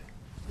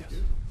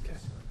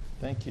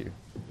Thank you.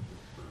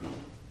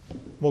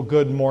 Well,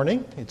 good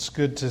morning. It's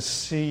good to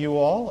see you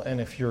all. And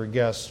if you're a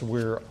guest,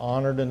 we're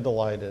honored and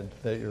delighted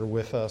that you're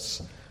with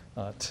us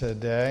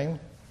today.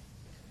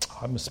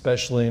 I'm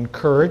especially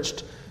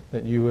encouraged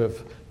that you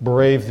have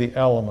braved the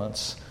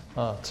elements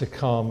to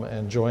come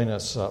and join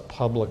us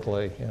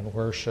publicly in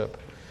worship.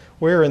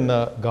 We're in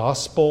the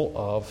Gospel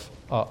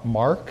of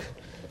Mark.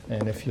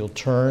 And if you'll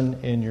turn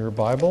in your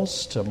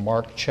Bibles to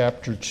Mark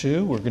chapter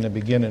 2, we're going to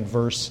begin in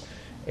verse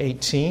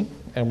 18,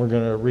 and we're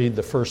going to read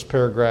the first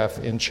paragraph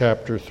in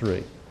chapter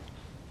 3.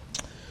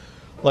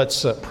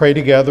 Let's pray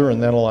together,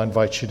 and then I'll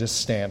invite you to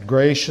stand.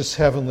 Gracious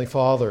Heavenly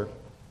Father,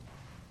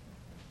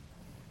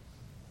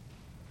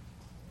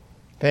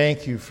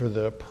 thank you for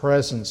the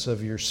presence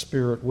of your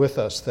Spirit with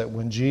us, that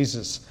when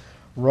Jesus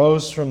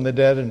rose from the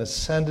dead and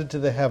ascended to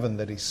the heaven,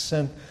 that he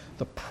sent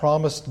the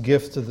promised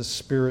gift of the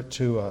Spirit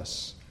to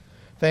us.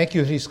 Thank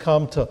you that he's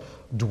come to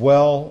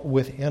dwell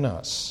within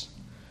us.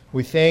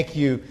 We thank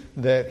you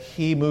that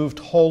he moved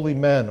holy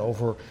men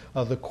over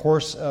the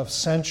course of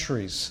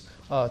centuries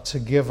to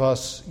give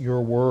us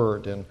your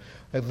word, and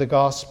the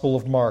Gospel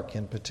of Mark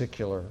in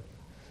particular.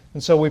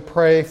 And so we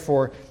pray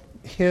for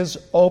his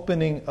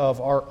opening of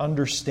our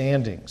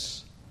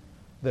understandings,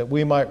 that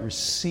we might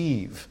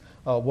receive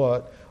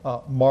what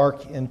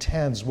Mark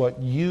intends, what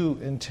you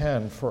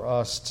intend for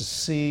us to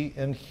see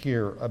and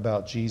hear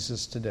about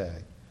Jesus today.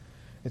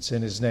 It's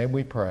in his name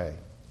we pray.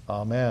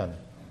 Amen.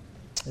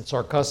 It's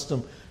our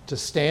custom to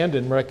stand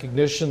in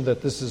recognition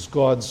that this is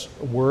God's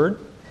word.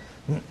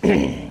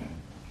 And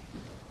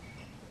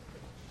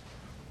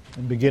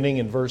beginning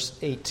in verse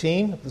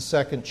 18 of the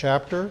second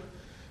chapter,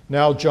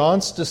 now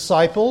John's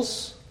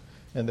disciples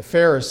and the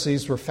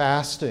Pharisees were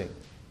fasting,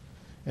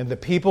 and the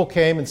people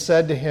came and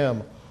said to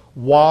him,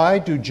 "Why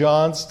do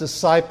John's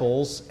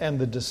disciples and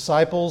the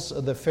disciples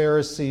of the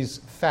Pharisees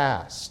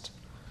fast,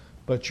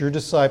 but your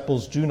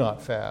disciples do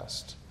not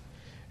fast?"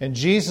 And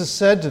Jesus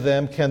said to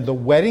them, "Can the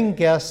wedding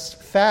guests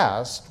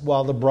fast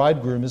while the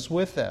bridegroom is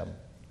with them?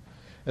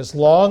 As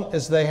long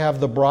as they have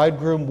the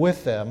bridegroom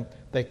with them,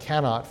 they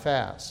cannot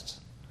fast.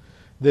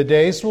 The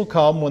days will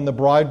come when the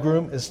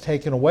bridegroom is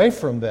taken away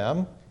from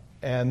them,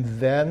 and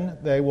then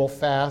they will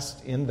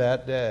fast in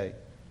that day.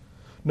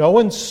 No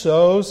one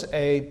sews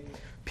a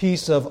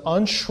piece of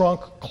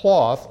unshrunk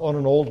cloth on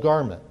an old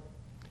garment.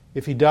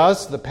 If he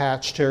does, the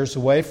patch tears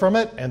away from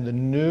it, and the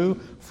new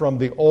from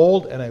the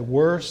old, and a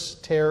worse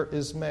tear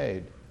is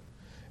made.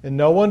 And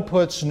no one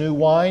puts new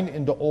wine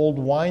into old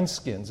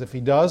wineskins. If he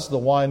does, the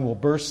wine will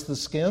burst the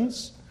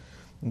skins,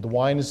 and the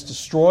wine is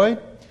destroyed,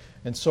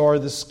 and so are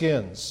the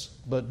skins.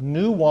 But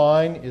new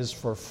wine is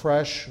for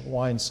fresh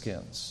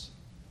wineskins."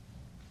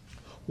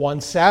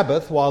 One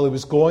Sabbath, while he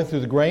was going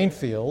through the grain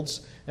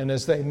fields, and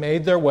as they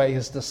made their way,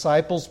 his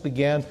disciples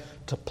began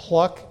to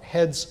pluck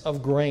heads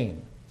of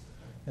grain.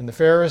 And the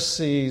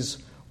Pharisees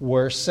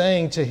were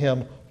saying to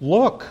him,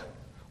 "Look,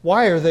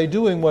 why are they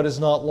doing what is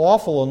not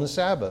lawful on the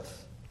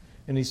Sabbath?"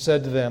 And he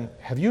said to them,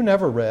 "Have you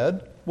never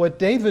read what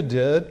David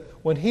did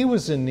when he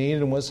was in need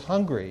and was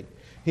hungry?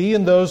 He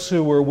and those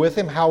who were with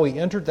him, how he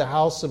entered the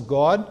house of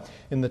God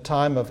in the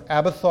time of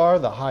Abiathar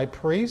the high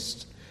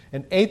priest,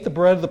 and ate the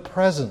bread of the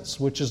presence,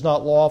 which is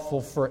not lawful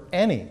for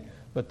any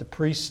but the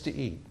priests to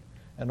eat,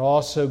 and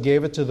also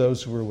gave it to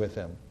those who were with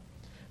him.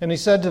 And he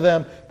said to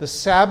them, the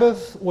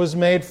Sabbath was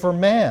made for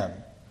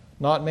man,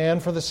 not man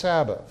for the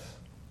Sabbath.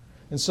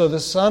 And so the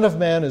Son of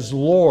Man is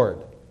Lord,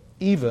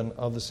 even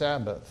of the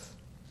Sabbath."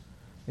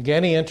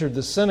 Again he entered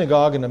the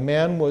synagogue, and a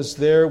man was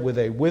there with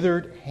a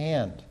withered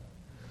hand.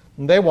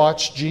 And they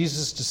watched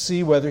Jesus to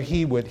see whether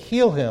he would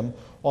heal him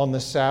on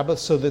the Sabbath,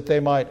 so that they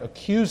might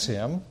accuse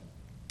him.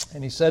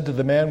 And he said to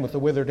the man with the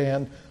withered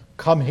hand,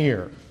 "Come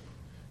here."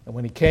 And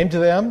when he came to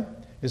them,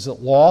 "Is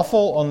it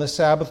lawful on the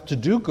Sabbath to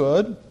do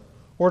good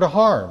or to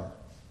harm,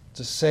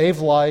 to save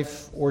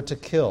life or to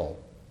kill?"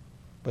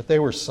 But they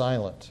were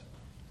silent.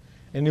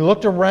 And he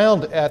looked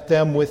around at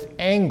them with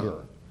anger,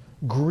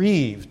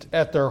 grieved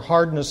at their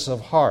hardness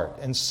of heart,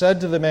 and said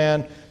to the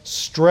man,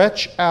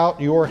 "Stretch out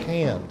your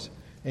hand."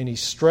 And he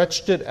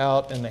stretched it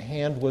out, and the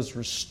hand was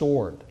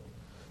restored.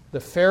 The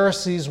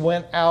Pharisees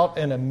went out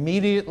and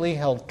immediately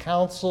held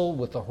counsel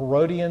with the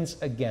Herodians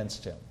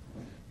against him,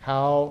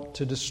 how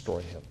to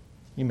destroy him.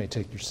 You may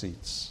take your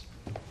seats.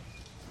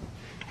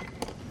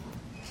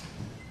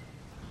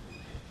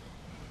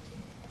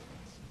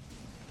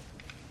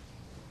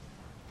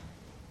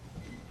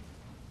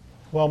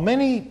 Well,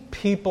 many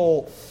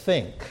people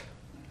think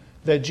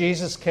that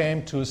Jesus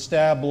came to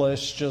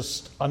establish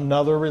just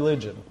another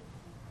religion.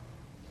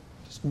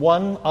 Just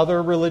one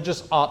other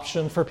religious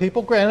option for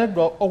people. Granted,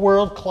 a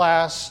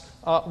world-class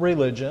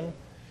religion.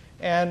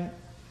 And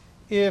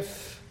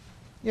if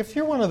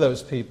you're one of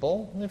those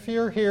people, if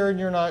you're here and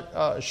you're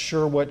not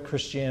sure what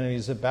Christianity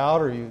is about,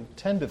 or you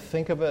tend to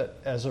think of it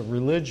as a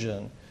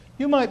religion,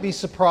 you might be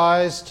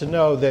surprised to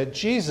know that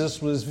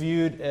Jesus was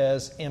viewed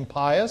as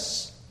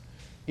impious,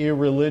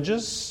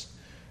 irreligious,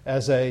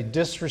 as a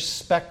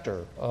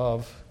disrespecter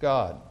of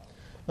God.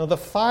 Now, the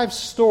 5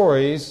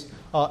 stories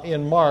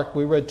in Mark,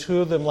 we read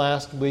 2 of them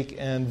last week,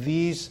 and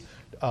these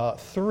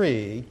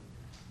 3,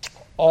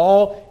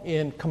 all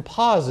in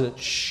composite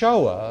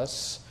show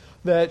us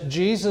that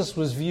Jesus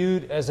was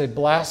viewed as a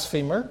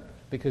blasphemer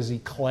because he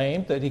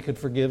claimed that he could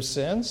forgive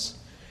sins.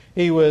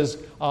 He was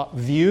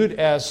viewed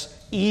as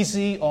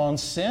easy on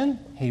sin.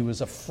 He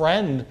was a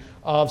friend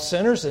of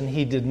sinners, and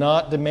he did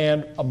not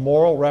demand a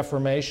moral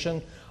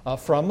reformation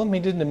from them. He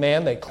didn't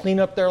demand they clean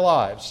up their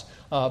lives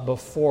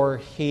before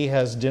he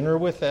has dinner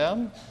with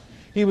them.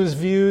 He was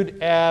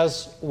viewed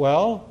as,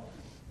 well,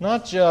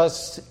 not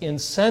just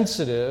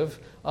insensitive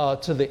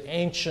to the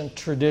ancient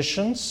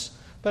traditions,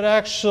 but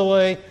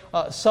actually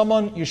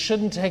someone you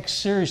shouldn't take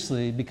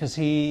seriously because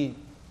he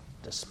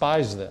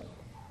despised them.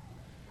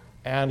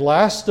 And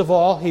last of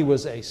all, he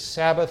was a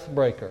Sabbath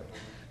breaker.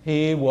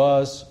 He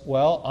was,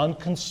 well,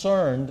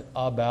 unconcerned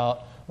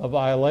about the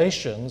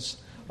violations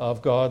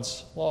of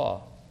God's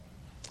law.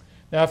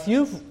 Now, if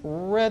you've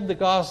read the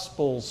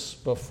Gospels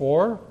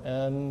before,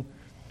 and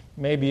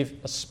maybe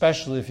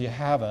especially if you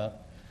haven't,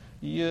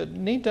 you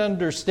need to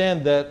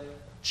understand that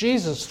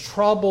Jesus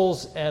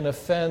troubles and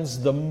offends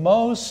the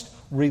most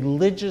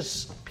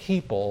religious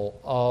people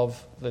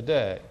of the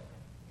day.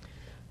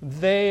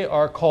 They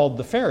are called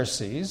the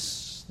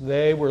Pharisees.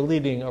 They were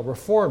leading a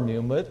reform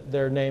movement.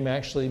 Their name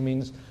actually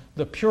means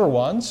the pure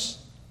ones.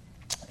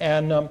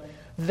 And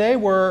they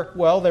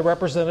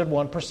represented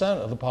 1%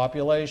 of the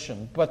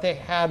population, but they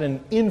had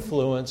an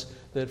influence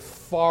that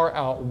far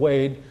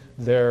outweighed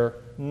their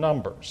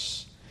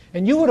numbers.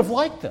 And you would have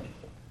liked them.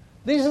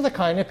 These are the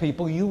kind of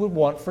people you would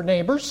want for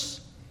neighbors.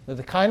 They're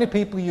the kind of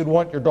people you'd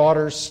want your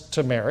daughters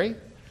to marry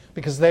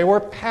because they were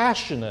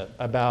passionate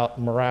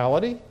about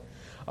morality.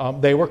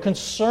 They were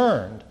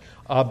concerned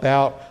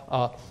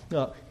about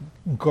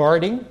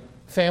guarding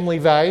family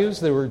values.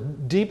 They were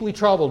deeply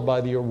troubled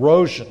by the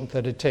erosion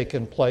that had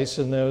taken place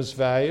in those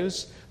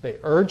values. They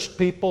urged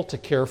people to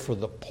care for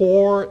the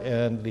poor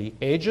and the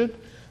aged.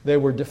 They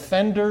were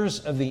defenders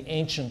of the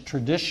ancient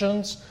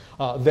traditions.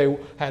 They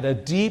had a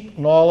deep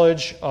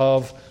knowledge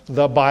of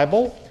the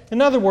Bible.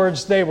 In other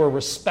words, they were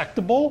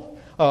respectable,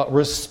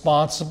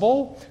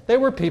 responsible. They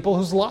were people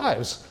whose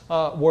lives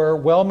were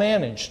well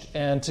managed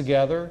and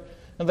together.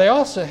 And they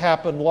also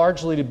happened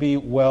largely to be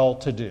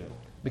well-to-do,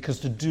 because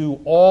to do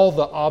all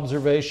the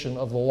observation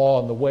of the law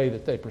in the way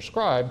that they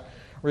prescribed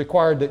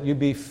required that you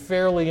be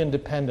fairly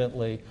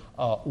independently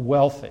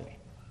wealthy.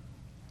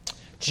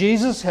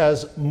 Jesus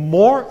has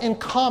more in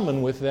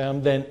common with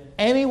them than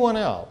anyone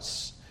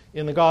else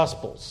in the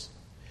Gospels.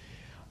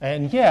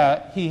 And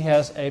yet, he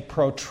has a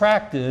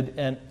protracted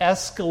and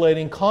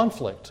escalating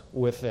conflict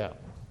with them.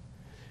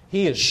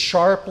 He is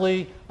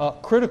sharply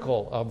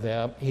critical of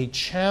them. He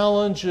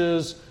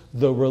challenges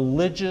the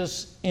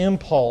religious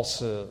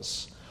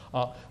impulses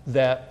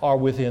that are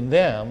within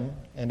them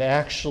and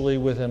actually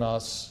within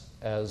us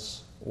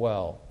as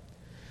well.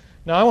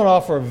 Now, I want to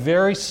offer a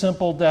very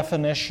simple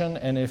definition,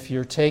 and if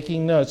you're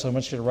taking notes, I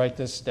want you to write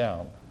this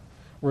down.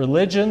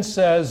 Religion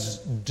says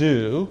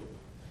do,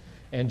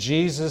 and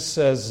Jesus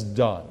says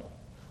done.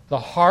 The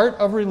heart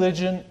of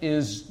religion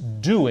is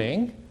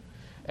doing,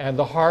 and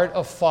the heart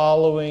of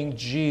following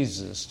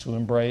Jesus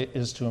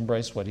is to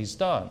embrace what he's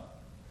done.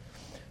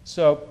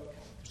 So,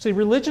 see,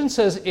 religion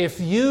says if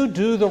you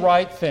do the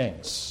right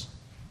things,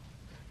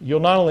 you'll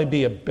not only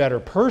be a better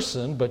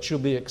person, but you'll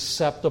be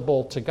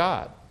acceptable to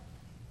God.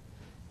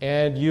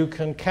 And you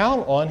can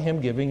count on him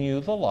giving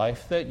you the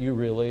life that you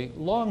really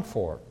long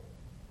for.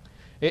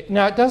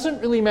 Now, it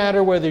doesn't really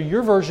matter whether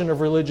your version of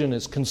religion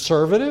is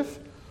conservative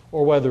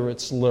or whether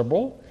it's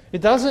liberal.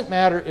 It doesn't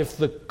matter if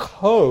the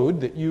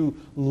code that you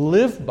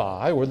live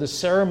by or the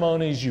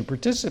ceremonies you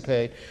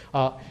participate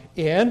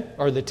in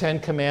are the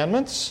Ten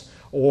Commandments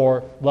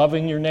or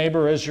loving your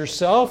neighbor as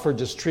yourself or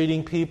just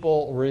treating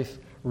people with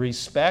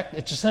respect.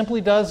 It just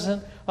simply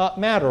doesn't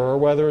matter, or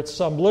whether it's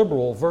some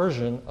liberal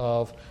version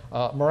of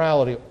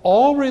morality.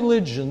 All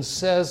religion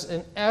says,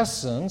 in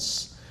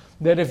essence,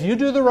 that if you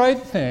do the right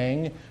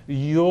thing,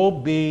 you'll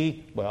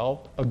be,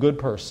 well, a good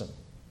person,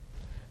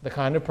 the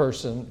kind of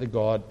person that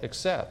God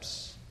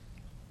accepts.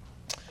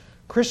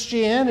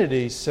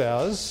 Christianity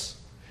says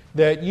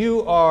that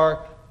you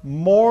are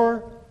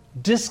more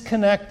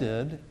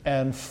disconnected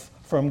and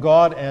from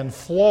God and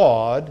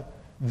flawed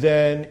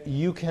than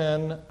you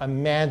can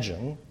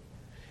imagine,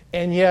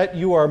 and yet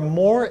you are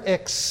more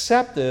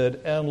accepted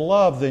and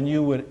loved than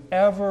you would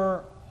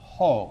ever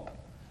hope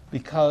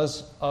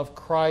because of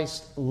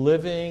Christ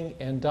living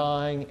and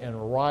dying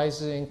and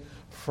rising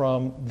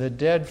from the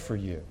dead for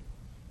you.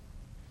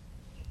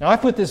 Now, I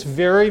put this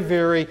very,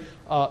 very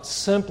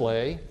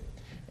simply,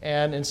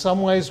 and in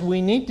some ways we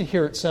need to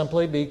hear it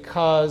simply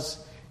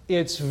because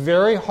it's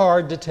very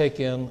hard to take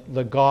in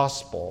the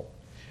gospel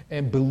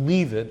and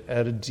believe it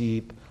at a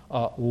deep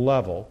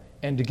level,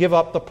 and to give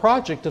up the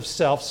project of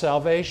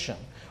self-salvation,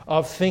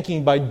 of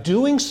thinking by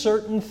doing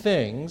certain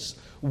things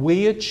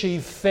we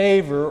achieve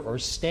favor or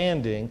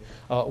standing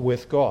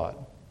with God.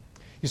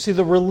 You see,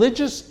 the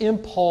religious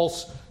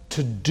impulse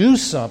to do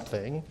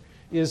something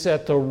is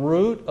at the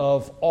root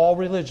of all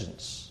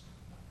religions.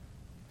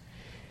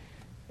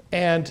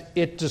 And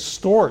it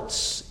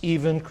distorts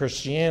even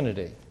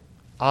Christianity.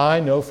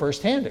 I know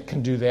firsthand it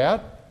can do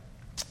that.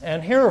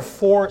 And here are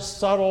 4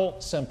 subtle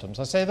symptoms.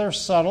 I say they're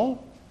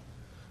subtle.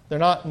 They're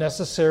not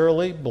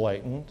necessarily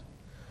blatant.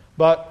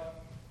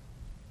 But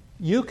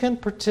you can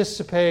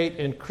participate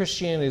in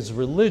Christianity's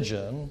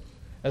religion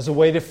as a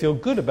way to feel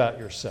good about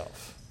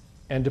yourself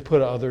and to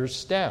put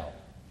others down.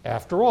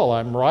 After all,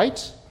 I'm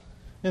right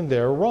and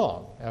they're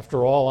wrong.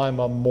 After all, I'm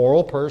a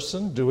moral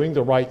person doing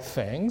the right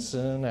things,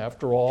 and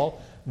after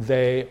all,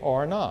 they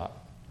are not.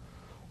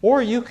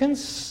 Or you can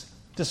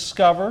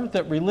discover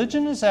that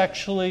religion is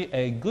actually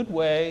a good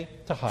way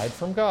to hide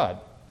from God.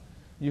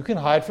 You can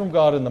hide from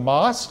God in the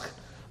mosque,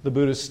 the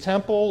Buddhist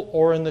temple,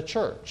 or in the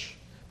church,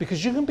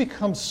 because you can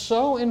become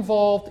so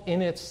involved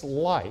in its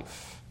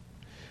life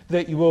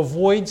that you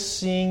avoid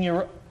seeing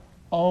your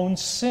own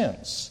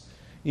sins,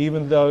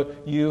 even though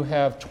you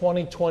have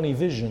 20/20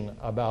 vision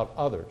about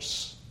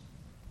others.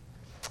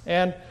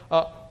 And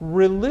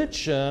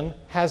religion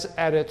has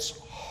at its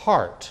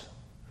heart,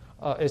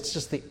 it's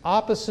just the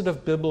opposite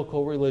of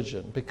biblical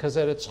religion, because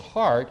at its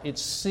heart it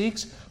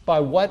seeks by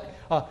what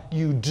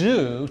you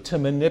do to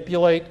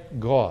manipulate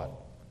God,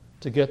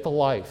 to get the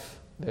life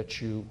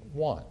that you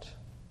want.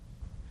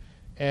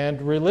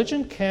 And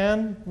religion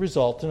can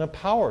result in a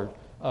power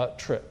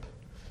trip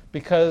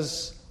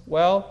because,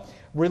 well,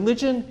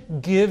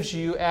 religion gives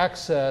you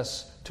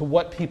access to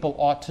what people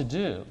ought to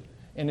do.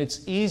 And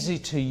it's easy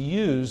to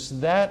use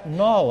that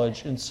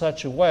knowledge in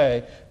such a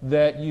way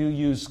that you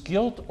use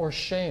guilt or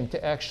shame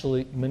to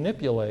actually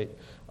manipulate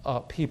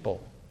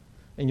people.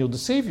 And you'll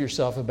deceive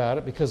yourself about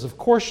it because, of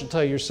course, you'll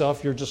tell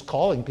yourself you're just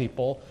calling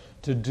people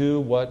to do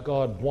what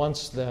God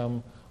wants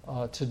them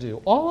to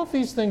do. All of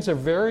these things are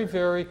very,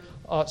 very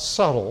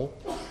subtle,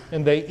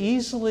 and they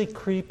easily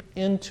creep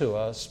into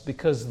us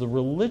because the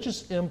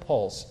religious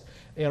impulse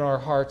in our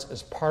hearts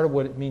is part of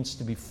what it means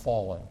to be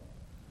fallen.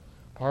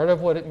 Part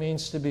of what it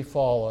means to be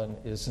fallen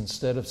is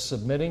instead of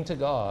submitting to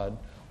God,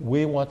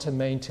 we want to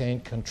maintain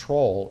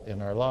control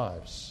in our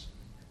lives.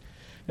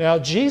 Now,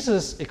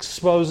 Jesus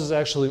exposes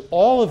actually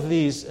all of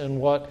these in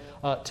what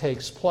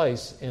takes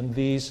place in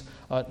these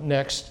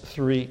next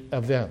 3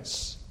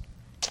 events.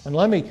 And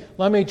let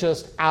me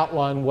just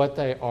outline what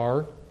they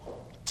are.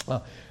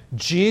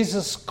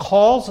 Jesus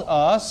calls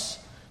us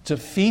to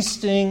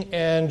feasting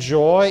and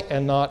joy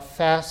and not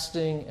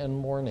fasting and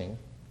mourning.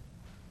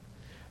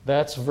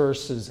 That's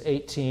verses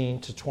 18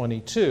 to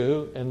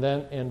 22. And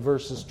then in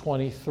verses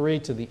 23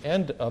 to the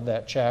end of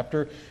that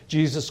chapter,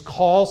 Jesus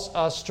calls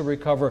us to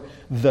recover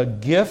the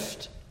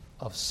gift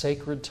of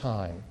sacred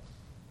time.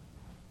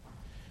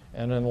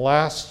 And in the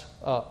last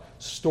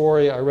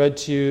story I read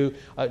to you,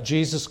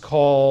 Jesus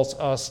calls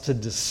us to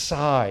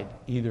decide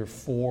either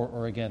for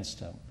or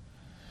against him.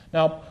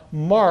 Now,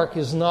 Mark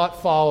is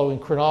not following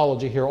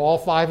chronology here. All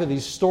 5 of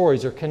these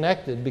stories are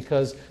connected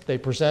because they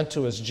present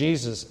to us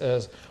Jesus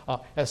as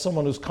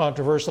someone who's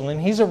controversial,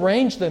 and he's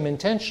arranged them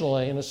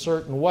intentionally in a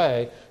certain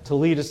way to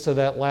lead us to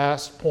that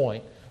last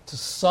point, to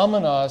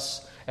summon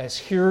us as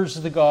hearers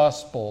of the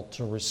gospel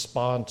to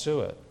respond to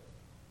it.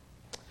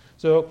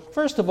 So,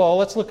 first of all,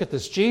 let's look at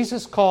this.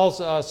 Jesus calls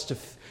us to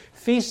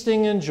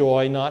feasting and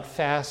joy, not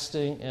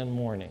fasting and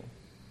mourning.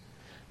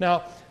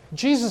 Now,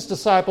 Jesus'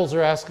 disciples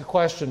are asked a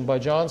question by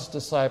John's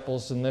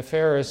disciples and the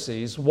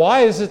Pharisees.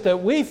 Why is it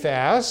that we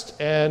fast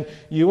and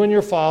you and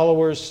your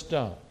followers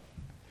don't?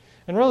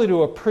 And really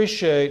to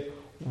appreciate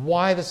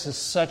why this is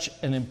such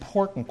an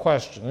important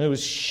question. It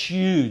was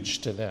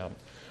huge to them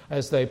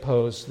as they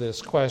posed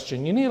this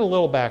question. You need a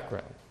little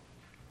background.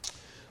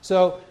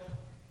 So,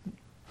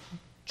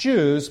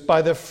 Jews,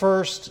 by the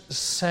 1st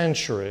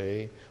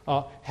century,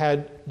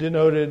 had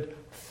denoted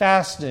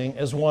fasting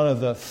as one of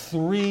the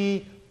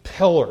 3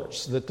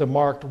 pillars that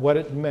demarked what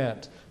it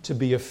meant to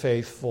be a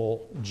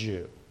faithful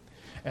Jew.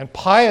 And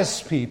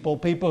pious people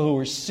who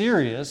were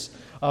serious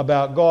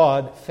about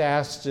God,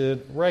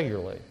 fasted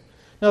regularly.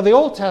 Now, the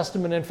Old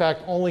Testament, in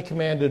fact, only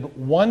commanded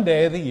 1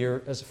 day of the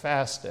year as a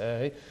fast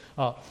day,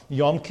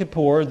 Yom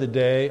Kippur, the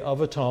Day of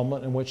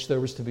Atonement, in which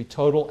there was to be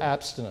total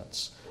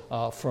abstinence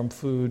from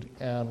food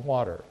and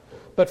water.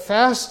 But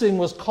fasting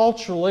was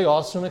culturally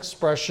also an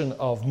expression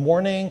of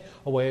mourning,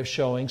 a way of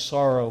showing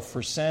sorrow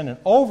for sin. And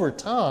over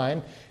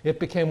time, it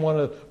became one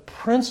of the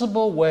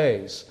principal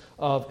ways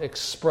of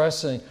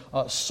expressing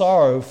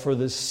sorrow for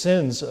the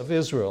sins of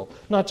Israel.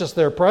 Not just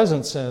their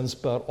present sins,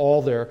 but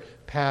all their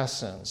past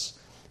sins.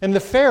 And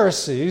the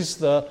Pharisees,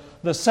 the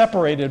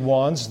separated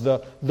ones,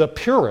 the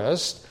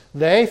purists,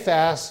 they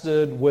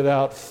fasted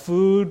without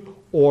food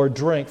or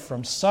drink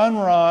from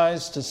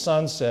sunrise to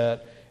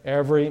sunset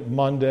every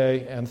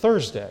Monday and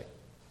Thursday.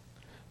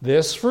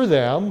 This, for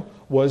them,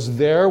 was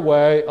their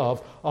way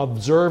of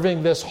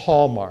observing this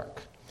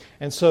hallmark.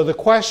 And so the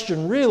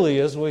question really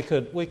is, we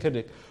could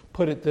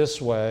put it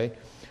this way: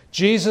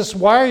 Jesus,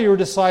 why are your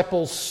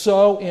disciples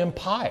so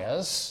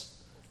impious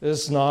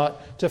as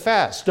not to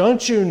fast?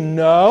 Don't you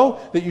know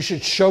that you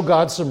should show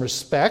God some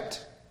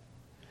respect?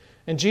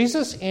 And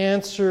Jesus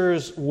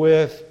answers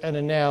with an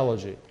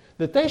analogy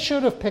that they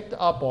should have picked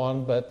up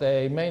on, but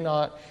they may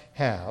not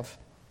have.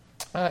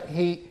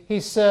 He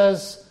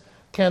says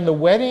Can the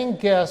wedding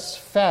guests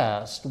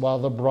fast while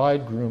the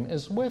bridegroom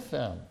is with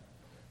them?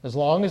 As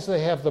long as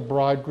they have the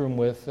bridegroom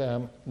with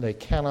them, they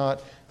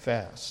cannot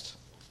fast.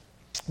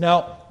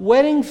 Now,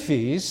 wedding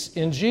feasts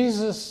in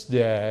Jesus'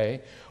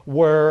 day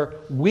were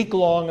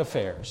week-long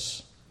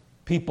affairs.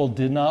 People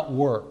did not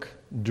work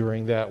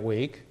during that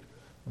week.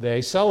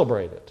 They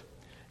celebrated.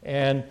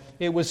 And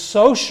it was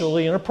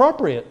socially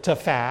inappropriate to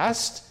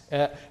fast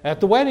at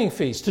the wedding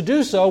feast. To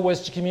do so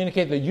was to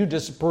communicate that you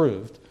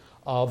disapproved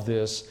of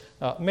this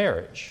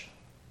marriage.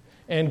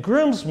 And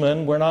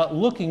groomsmen were not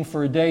looking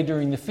for a day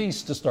during the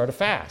feast to start a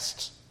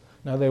fast.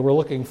 Now, they were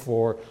looking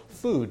for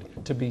food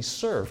to be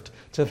served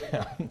to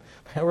them.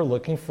 They were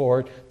looking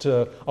forward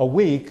to a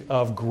week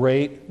of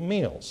great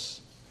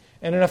meals.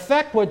 And in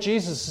effect, what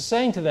Jesus is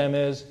saying to them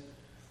is,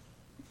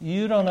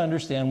 you don't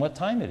understand what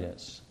time it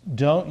is.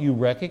 Don't you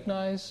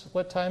recognize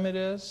what time it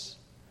is?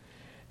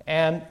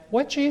 And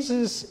what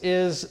Jesus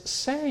is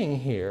saying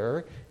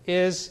here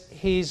is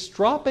he's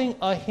dropping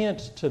a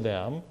hint to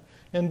them.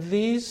 And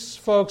these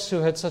folks who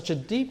had such a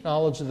deep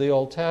knowledge of the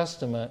Old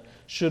Testament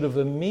should have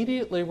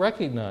immediately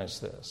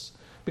recognized this.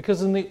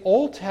 Because in the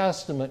Old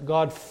Testament,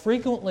 God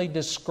frequently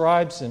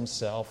describes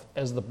himself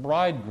as the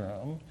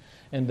bridegroom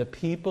and the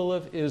people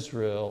of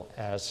Israel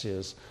as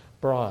his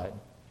bride.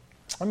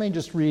 Let me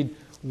just read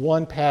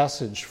one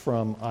passage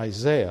from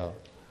Isaiah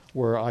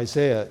where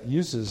Isaiah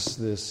uses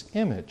this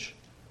image.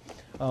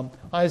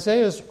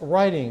 Isaiah's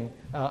writing,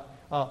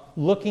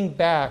 looking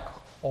back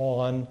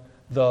on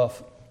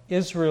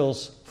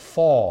Israel's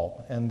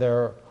fall and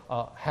their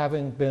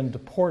having been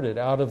deported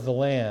out of the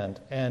land.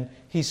 And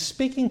he's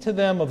speaking to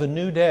them of a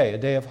new day, a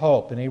day of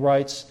hope. And he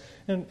writes,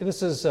 and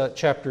this is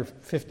chapter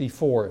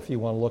 54, if you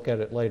want to look at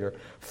it later.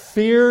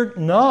 Fear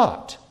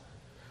not,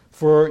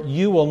 for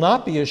you will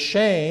not be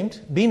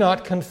ashamed. Be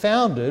not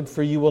confounded,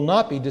 for you will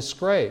not be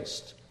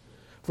disgraced.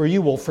 For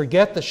you will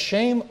forget the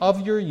shame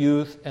of your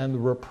youth and the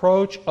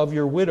reproach of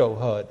your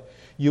widowhood.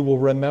 You will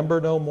remember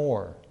no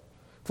more.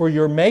 For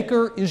your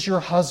Maker is your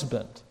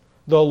husband.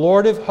 The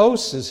Lord of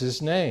hosts is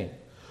his name.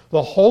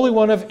 The Holy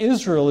One of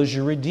Israel is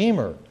your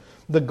Redeemer.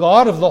 The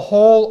God of the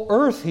whole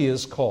earth he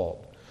is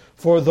called.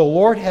 For the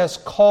Lord has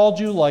called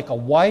you like a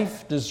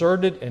wife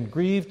deserted and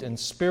grieved in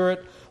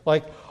spirit,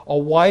 like a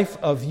wife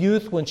of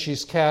youth when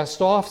she's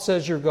cast off,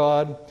 says your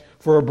God.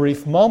 For a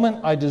brief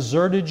moment I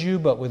deserted you,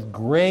 but with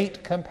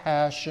great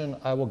compassion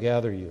I will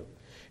gather you.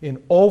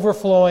 In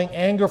overflowing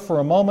anger for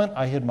a moment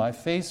I hid my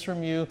face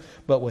from you,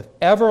 but with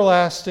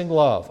everlasting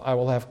love I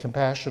will have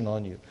compassion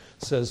on you,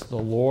 says the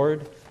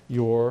Lord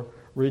your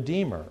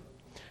Redeemer.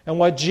 And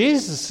what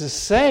Jesus is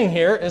saying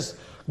here is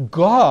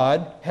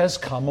God has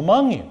come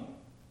among you.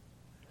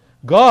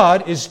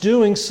 God is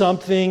doing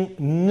something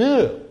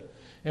new.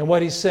 And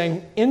what he's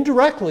saying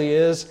indirectly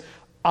is,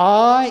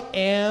 I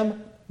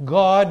am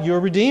God, your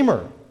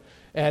Redeemer.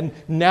 And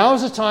now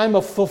is a time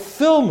of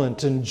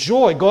fulfillment and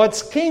joy.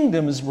 God's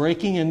kingdom is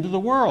breaking into the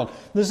world.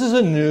 This is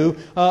a new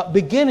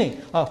beginning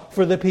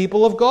for the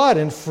people of God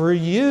and for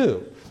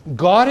you.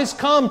 God has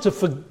come to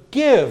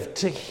forgive,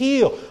 to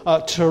heal,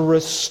 to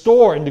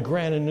restore, and to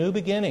grant a new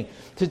beginning.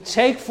 To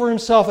take for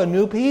himself a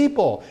new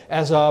people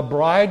as a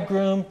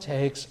bridegroom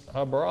takes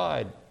a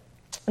bride.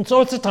 And so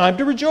it's a time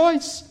to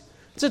rejoice.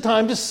 It's a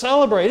time to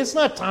celebrate. It's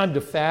not time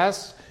to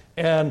fast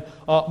and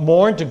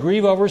mourn, to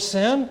grieve over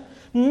sin.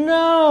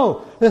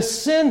 No, the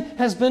sin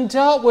has been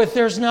dealt with.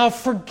 There's now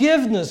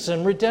forgiveness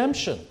and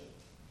redemption.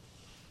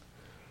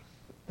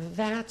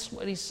 That's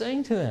what he's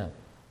saying to them.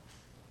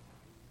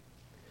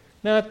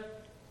 Now,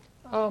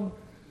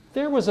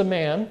 there was a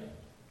man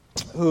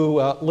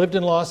who lived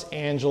in Los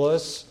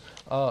Angeles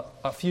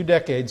a few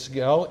decades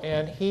ago,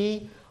 and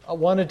he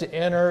wanted to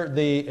enter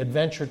the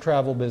adventure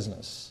travel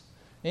business.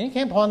 And he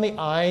came upon the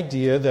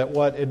idea that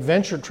what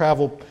adventure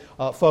travel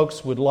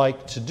folks would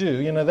like to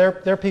do,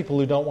 they're people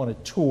who don't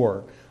want to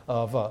tour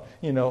of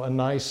a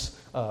nice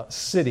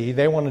city.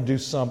 They want to do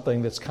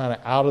something that's kind of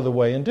out of the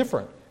way and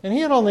different. And he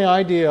had on the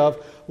idea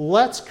of,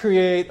 let's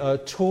create a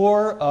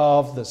tour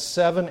of the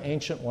 7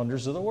 ancient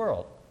wonders of the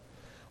world.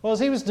 Well,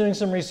 as he was doing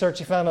some research,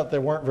 he found out there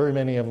weren't very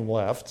many of them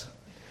left.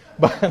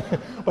 But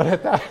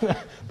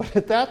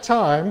at that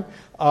time,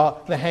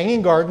 the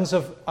Hanging Gardens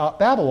of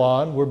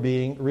Babylon were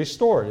being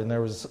restored, and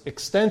there was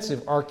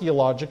extensive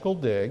archaeological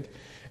dig.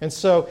 And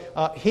so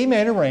he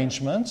made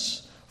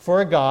arrangements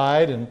for a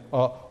guide and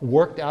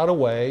worked out a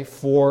way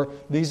for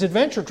these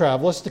adventure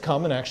travelers to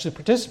come and actually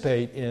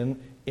participate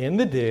in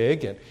the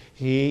dig. And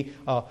he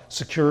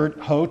secured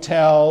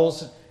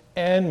hotels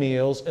and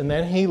meals, and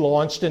then he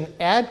launched an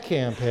ad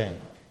campaign.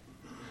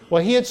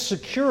 Well, he had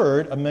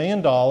secured $1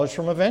 million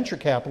from a venture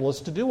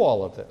capitalist to do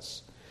all of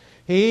this.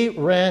 He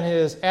ran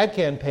his ad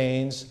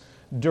campaigns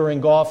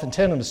during golf and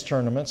tennis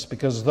tournaments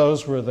because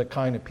those were the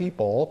kind of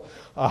people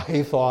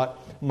he thought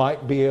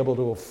might be able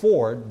to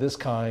afford this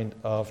kind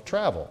of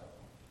travel.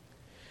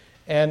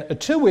 And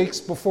 2 weeks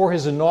before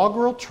his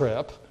inaugural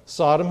trip,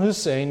 Saddam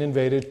Hussein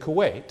invaded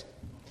Kuwait,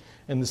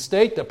 and the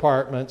State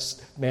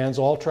Department bans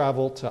all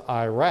travel to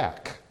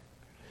Iraq.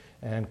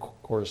 And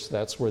of course,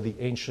 that's where the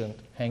ancient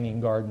Hanging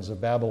Gardens of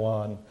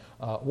Babylon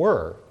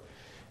were.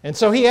 And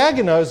so he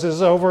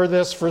agonizes over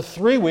this for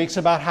 3 weeks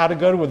about how to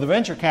go to the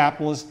venture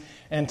capitalist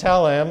and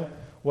tell him,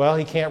 well,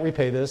 he can't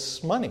repay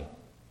this money.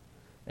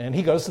 And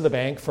he goes to the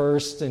bank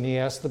first, and he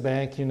asks the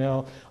bank,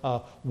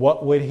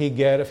 what would he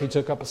get if he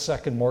took up a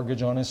second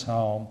mortgage on his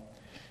home?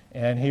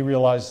 And he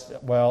realized,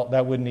 well,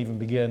 that wouldn't even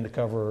begin to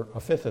cover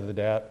a fifth of the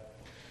debt.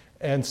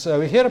 And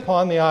so he hit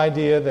upon the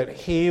idea that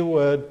he'd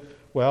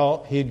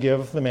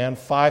give the man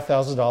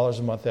 $5,000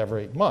 a month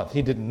every month.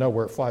 He didn't know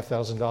where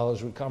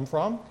 $5,000 would come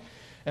from.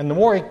 And the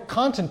more he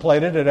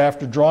contemplated it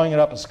after drawing it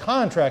up as a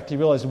contract, he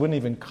realized it wouldn't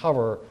even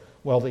cover,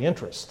 the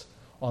interest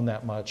on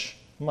that much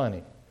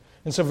money.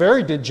 And so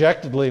very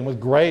dejectedly and with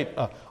great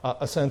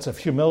a sense of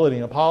humility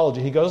and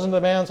apology, he goes into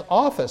the man's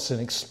office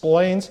and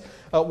explains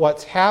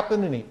what's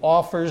happened, and he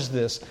offers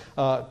this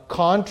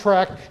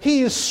contract.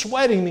 He is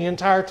sweating the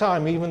entire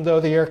time, even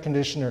though the air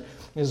conditioner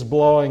is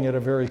blowing at a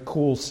very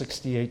cool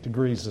 68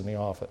 degrees in the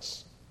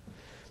office.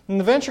 And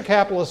the venture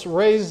capitalist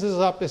raises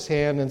up his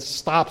hand and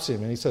stops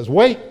him, and he says,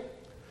 "Wait,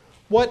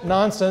 what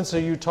nonsense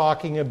are you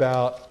talking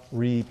about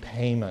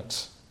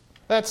repayment?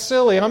 That's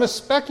silly. I'm a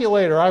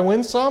speculator. I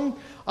win some,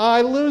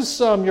 I lose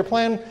some. Your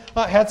plan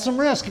had some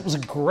risk. It was a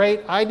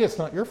great idea. It's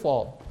not your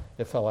fault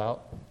it fell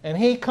out." And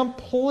he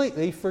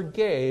completely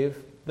forgave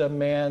the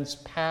man's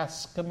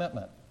past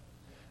commitment.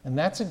 And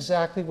that's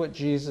exactly what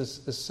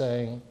Jesus is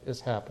saying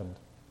has happened.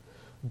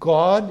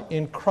 God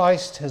in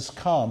Christ has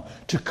come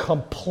to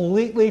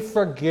completely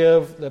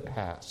forgive the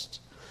past.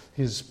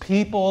 His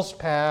people's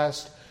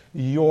past,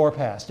 your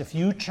past. If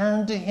you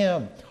turn to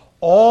Him,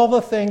 all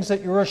the things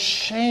that you're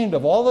ashamed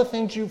of, all the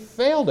things you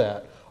failed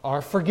at,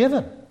 are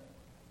forgiven.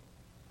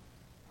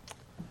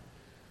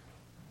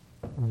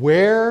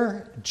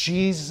 Where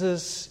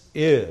Jesus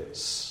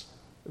is,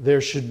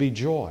 there should be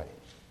joy.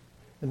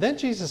 And then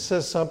Jesus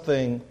says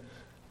something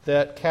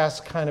that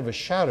casts kind of a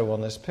shadow on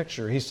this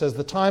picture. He says,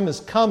 the time is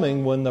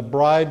coming when the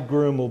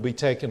bridegroom will be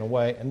taken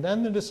away, and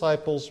then the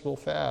disciples will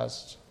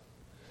fast.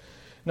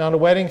 Now, in a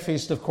wedding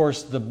feast, of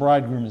course, the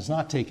bridegroom is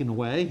not taken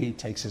away. He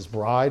takes his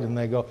bride, and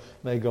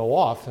they go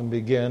off and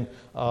begin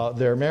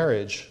their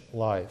marriage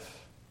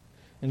life.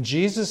 And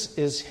Jesus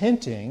is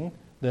hinting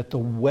that the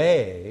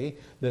way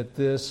that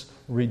this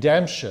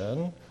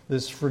redemption,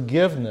 this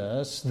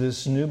forgiveness,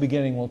 this new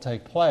beginning will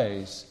take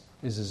place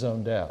is His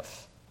own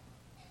death.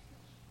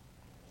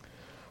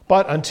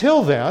 But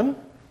until then,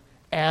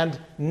 and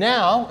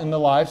now in the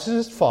lives of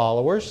His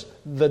followers,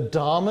 the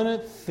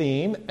dominant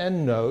theme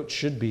and note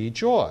should be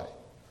joy.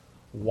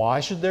 Why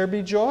should there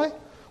be joy?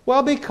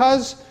 Well,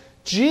 because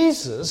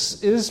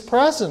Jesus is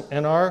present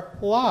in our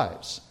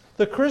lives.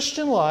 The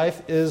Christian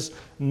life is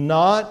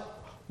not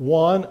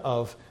one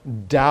of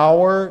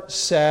dour,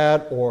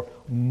 sad, or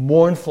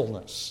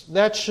mournfulness.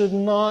 That should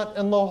not,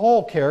 in the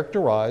whole,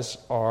 characterize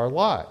our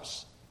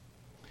lives.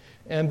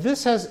 And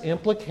this has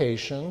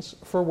implications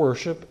for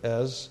worship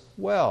as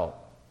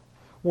well.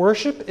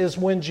 Worship is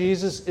when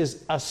Jesus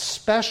is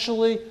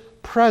especially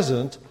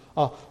present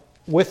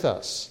with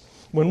us.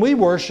 When we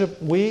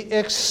worship, we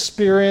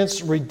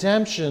experience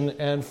redemption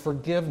and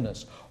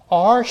forgiveness.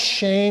 Our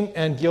shame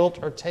and guilt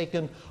are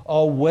taken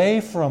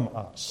away from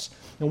us.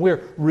 And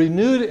we're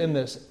renewed in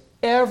this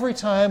every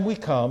time we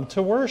come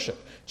to worship.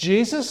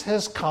 Jesus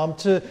has come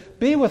to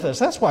be with us.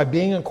 That's why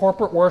being in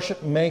corporate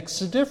worship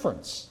makes a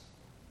difference.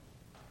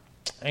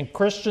 And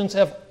Christians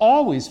have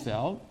always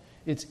felt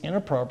it's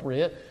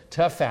inappropriate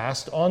to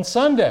fast on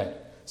Sunday.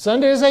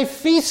 Sunday is a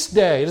feast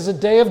day. It is a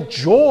day of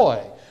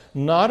joy,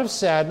 not of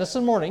sadness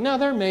and mourning. Now,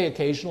 there may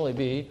occasionally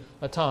be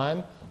a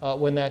time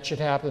when that should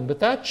happen, but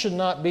that should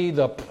not be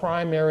the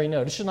primary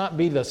note. It should not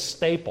be the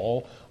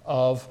staple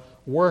of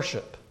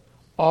worship.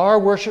 Our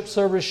worship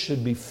service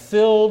should be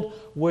filled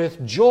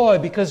with joy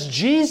because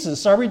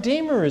Jesus, our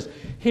Redeemer, is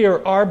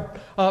here. Our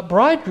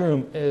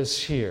bridegroom is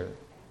here.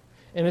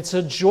 And it's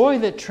a joy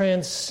that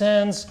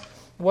transcends,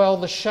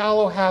 the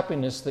shallow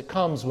happiness that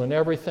comes when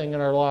everything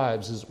in our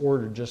lives is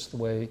ordered just the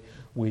way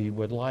we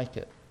would like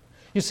it.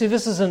 You see,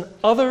 this is an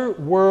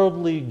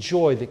otherworldly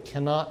joy that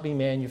cannot be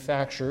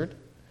manufactured.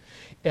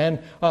 And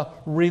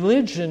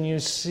religion, you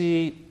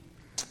see,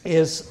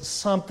 is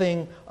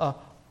something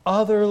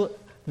other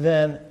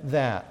than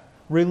that.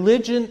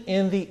 Religion,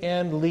 in the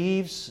end,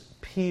 leaves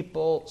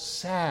people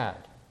sad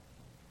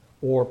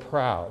or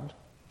proud.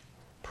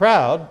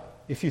 Proud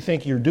if you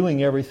think you're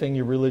doing everything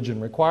your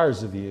religion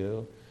requires of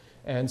you,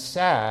 and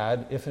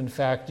sad if, in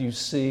fact, you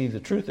see the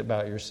truth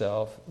about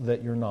yourself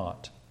that you're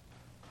not.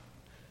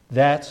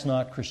 That's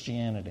not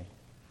Christianity.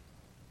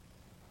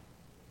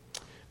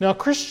 Now,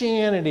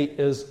 Christianity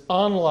is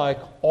unlike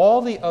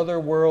all the other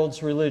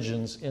world's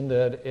religions in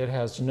that it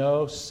has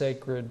no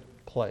sacred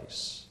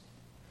place.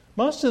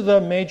 Most of the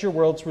major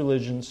world's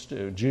religions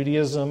do.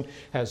 Judaism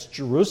has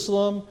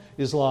Jerusalem,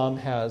 Islam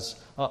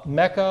has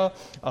Mecca,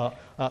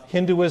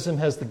 Hinduism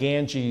has the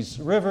Ganges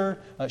River,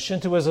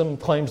 Shintoism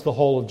claims the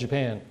whole of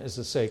Japan is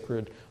a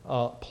sacred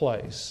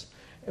place.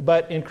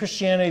 But in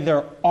Christianity,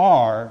 there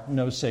are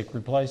no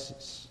sacred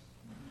places.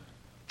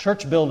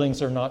 Church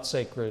buildings are not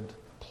sacred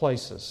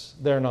places.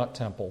 They're not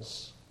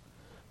temples.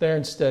 They're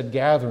instead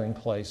gathering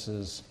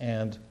places,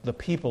 and the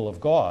people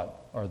of God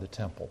are the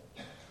temple,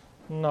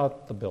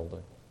 not the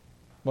building.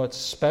 What's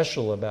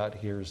special about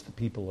here is the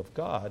people of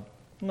God,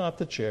 not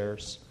the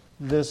chairs.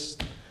 This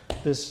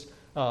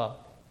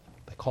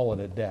they call it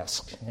a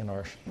desk in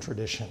our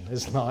tradition,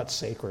 is not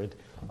sacred.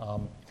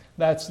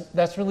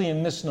 That's really a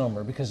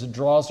misnomer because it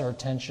draws our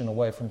attention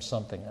away from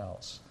something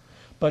else.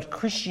 But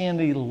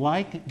Christianity,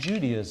 like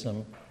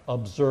Judaism,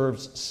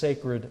 observes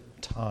sacred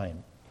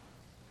time.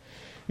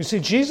 You see,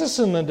 Jesus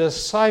and the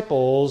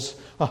disciples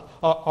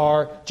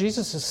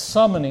Jesus is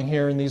summoning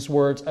here in these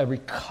words a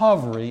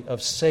recovery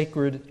of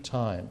sacred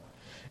time.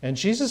 And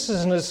Jesus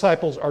and the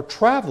disciples are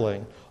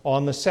traveling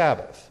on the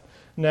Sabbath.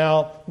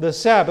 Now, the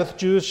Sabbath,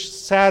 Jewish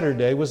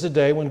Saturday, was a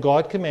day when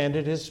God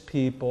commanded His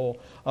people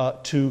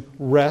to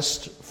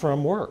rest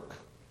from work.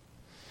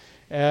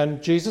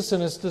 And Jesus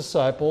and His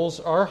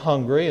disciples are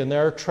hungry, and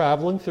they're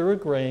traveling through a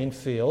grain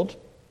field.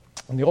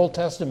 And the Old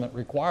Testament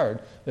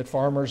required that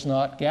farmers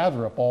not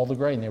gather up all the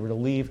grain. They were to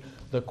leave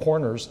the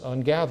corners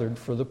ungathered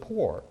for the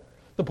poor.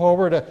 The poor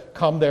were to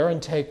come there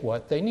and take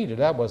what they needed.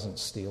 That wasn't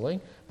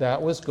stealing.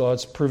 That was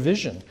God's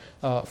provision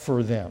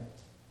for them.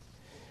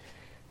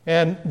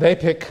 And they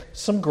pick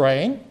some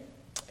grain,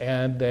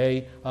 and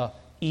they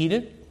eat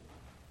it.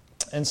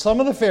 And some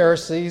of the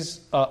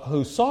Pharisees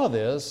who saw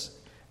this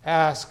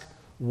ask,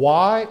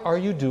 "Why are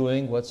you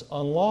doing what's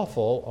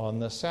unlawful on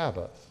the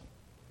Sabbath?"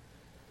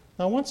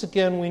 Now, once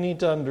again, we need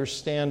to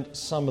understand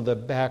some of the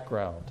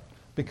background,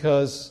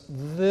 because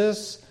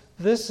this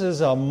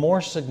is a more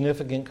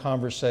significant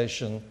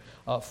conversation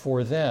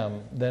for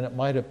them than it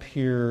might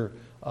appear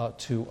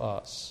to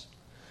us.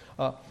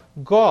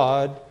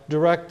 God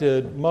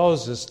directed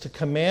Moses to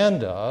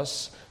command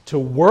us to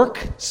work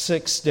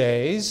 6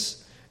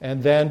 days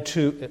and then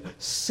to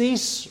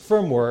cease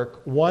from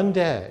work one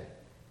day.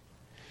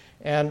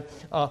 And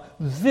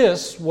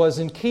this was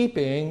in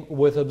keeping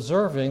with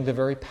observing the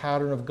very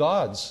pattern of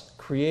God's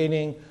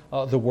creating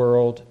the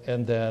world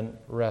and then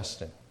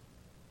resting.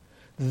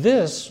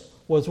 This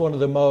was one of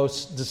the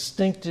most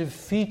distinctive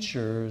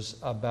features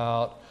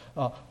about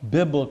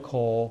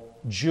biblical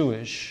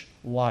Jewish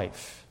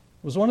life.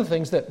 It was one of the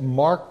things that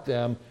marked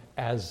them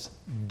as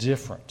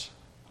different.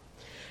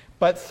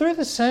 But through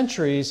the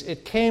centuries,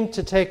 it came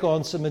to take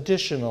on some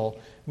additional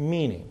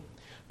meaning.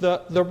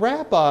 The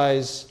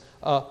rabbis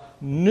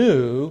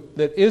knew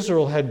that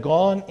Israel had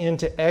gone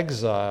into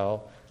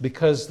exile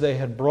because they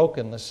had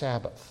broken the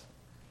Sabbath.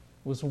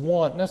 It was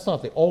one, that's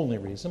not the only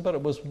reason, but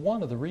it was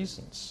one of the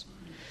reasons.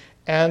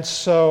 And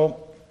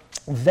so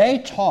they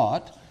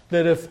taught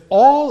that if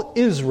all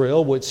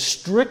Israel would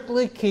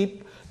strictly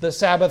keep the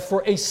Sabbath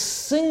for a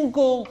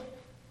single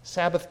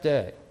Sabbath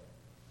day,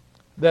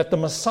 that the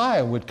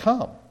Messiah would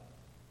come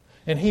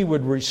and He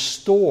would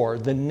restore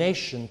the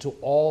nation to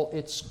all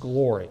its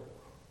glory.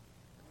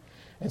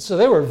 And so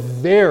they were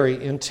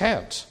very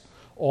intent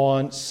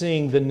on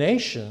seeing the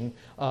nation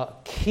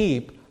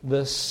keep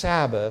the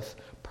Sabbath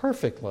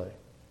perfectly.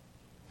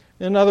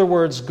 In other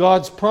words,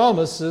 God's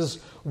promises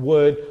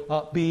would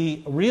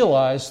be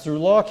realized through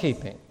law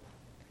keeping.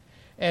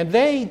 And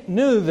they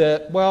knew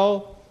that,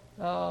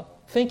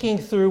 thinking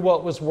through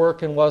what was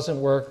work and wasn't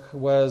work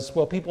was,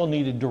 people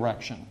needed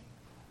direction.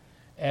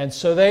 And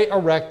so they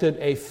erected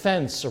a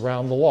fence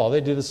around the law.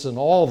 They did this in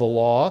all the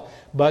law,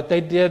 but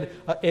they did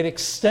it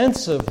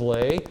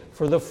extensively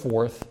for the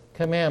fourth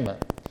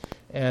commandment.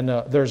 And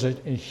there's a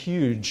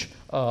huge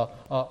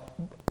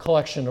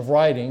collection of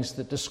writings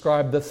that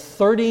describe the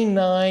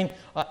 39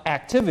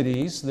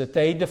 activities that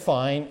they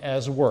define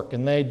as work.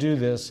 And they do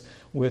this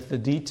with the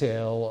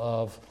detail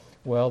of,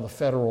 the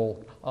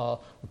federal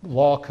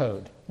law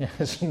code.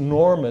 It's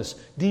enormous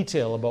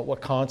detail about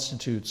what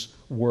constitutes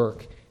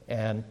work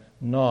and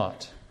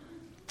not.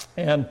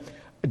 And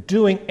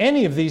doing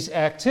any of these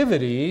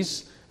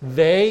activities,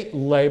 they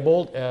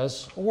labeled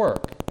as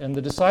work. And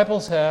the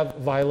disciples have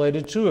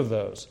violated two of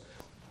those.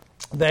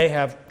 They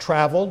have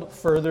traveled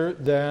further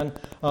than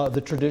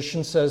the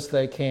tradition says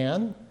they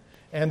can,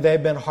 and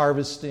they've been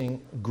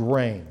harvesting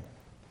grain.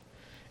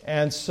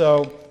 And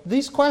so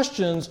these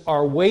questions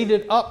are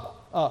weighted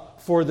up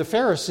for the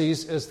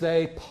Pharisees as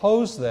they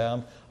pose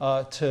them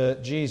to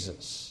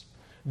Jesus.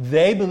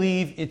 They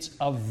believe it's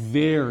a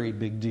very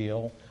big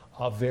deal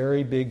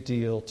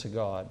to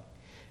God.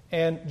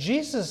 And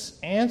Jesus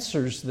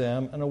answers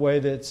them in a way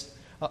that's,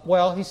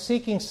 he's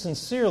seeking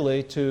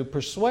sincerely to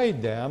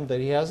persuade them that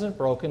He hasn't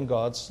broken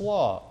God's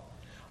law.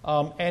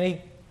 And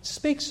He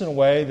speaks in a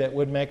way that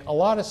would make a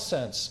lot of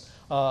sense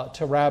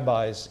to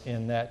rabbis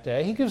in that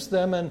day. He gives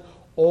them an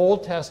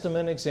Old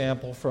Testament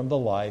example from the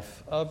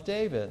life of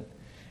David.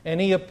 And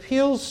He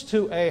appeals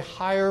to a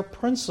higher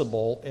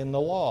principle in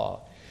the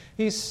law.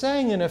 He's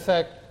saying, in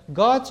effect,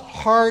 God's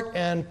heart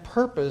and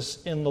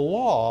purpose in the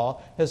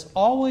law has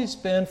always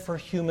been for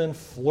human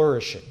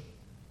flourishing.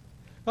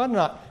 God did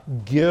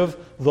not give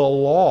the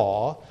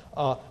law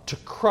to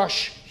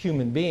crush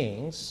human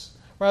beings.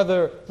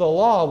 Rather, the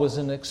law was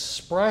an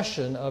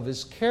expression of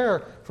His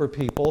care for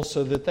people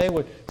so that they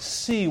would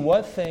see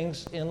what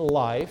things in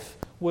life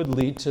would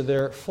lead to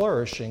their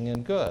flourishing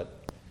and good.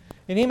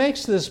 And he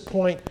makes this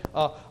point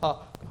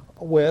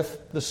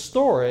with the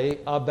story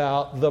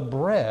about the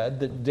bread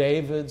that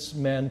David's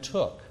men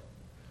took.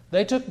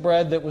 They took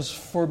bread that was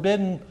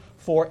forbidden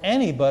for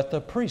any but the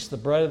priest, the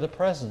bread of the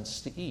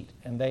presence, to eat.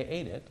 And they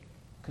ate it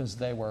because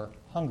they were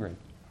hungry.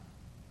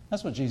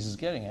 That's what Jesus is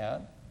getting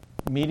at.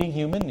 Meeting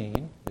human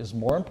need is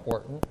more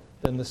important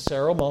than the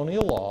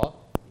ceremonial law,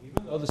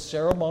 even though the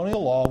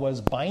ceremonial law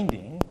was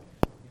binding in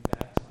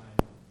that time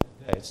of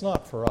the day. It's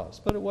not for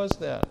us, but it was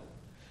then.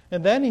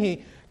 And then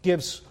he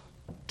gives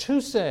two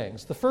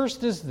sayings. The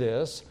first is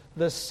this: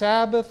 the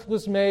Sabbath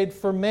was made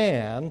for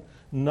man,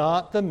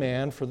 not the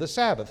man for the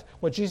Sabbath.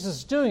 What Jesus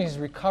is doing is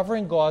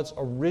recovering God's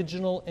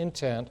original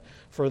intent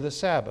for the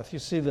Sabbath. You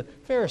see, the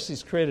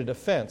Pharisees created a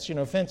fence.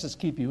 Fences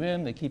keep you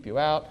in, they keep you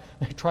out.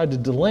 They tried to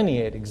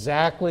delineate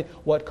exactly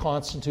what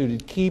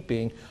constituted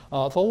keeping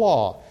the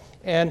law.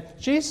 And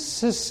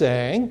Jesus is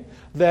saying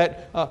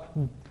that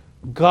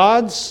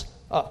God's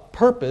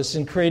purpose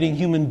in creating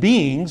human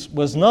beings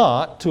was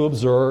not to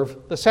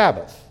observe the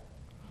Sabbath.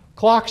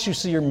 Clocks, you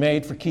see, are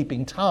made for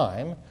keeping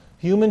time.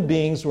 Human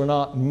beings were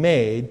not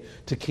made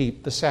to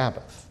keep the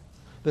Sabbath.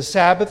 The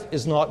Sabbath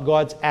is not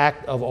God's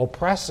act of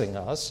oppressing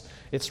us.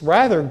 It's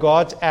rather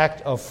God's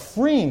act of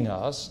freeing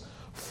us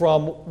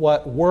from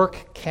what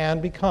work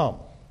can become.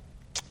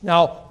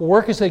 Now,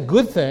 work is a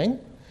good thing.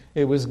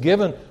 It was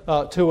given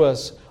to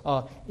us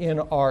in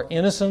our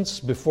innocence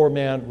before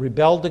man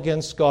rebelled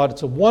against God.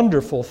 It's a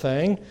wonderful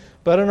thing.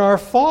 But in our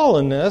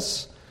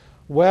fallenness,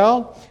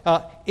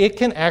 it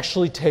can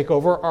actually take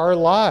over our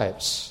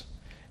lives.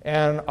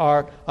 And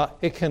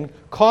it can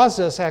cause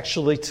us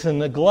actually to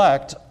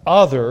neglect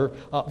other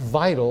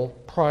vital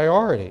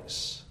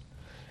priorities.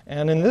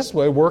 And in this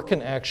way, work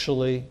can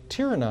actually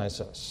tyrannize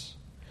us.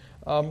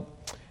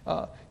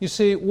 You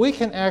see, we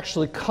can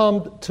actually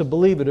come to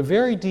believe at a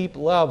very deep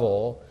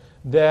level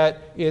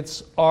that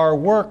it's our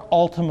work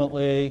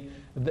ultimately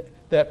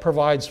that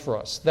provides for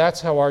us. That's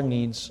how our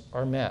needs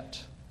are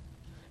met.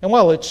 And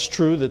while it's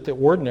true that the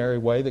ordinary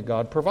way that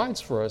God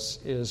provides for us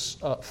is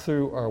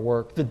through our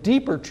work, the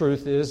deeper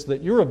truth is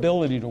that your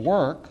ability to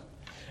work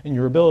and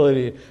your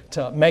ability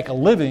to make a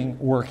living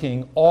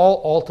working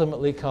all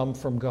ultimately come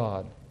from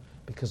God,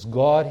 because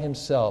God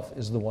Himself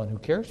is the one who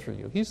cares for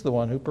you. He's the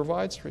one who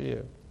provides for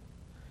you.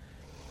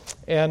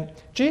 And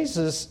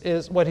Jesus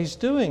what He's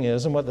doing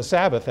is, and what the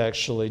Sabbath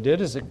actually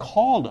did, is it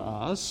called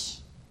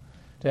us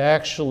to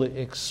actually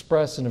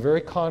express in a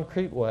very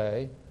concrete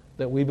way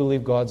that we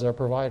believe God's our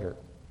provider.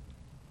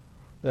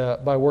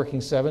 By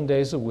working 7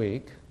 days a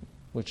week,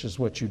 which is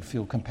what you'd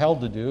feel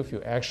compelled to do if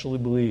you actually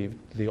believed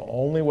the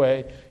only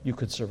way you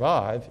could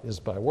survive is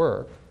by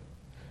work,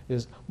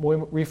 is we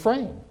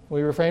refrain.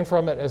 We refrain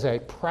from it as a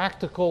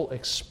practical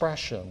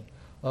expression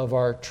of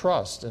our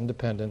trust and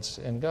dependence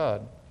in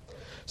God.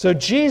 So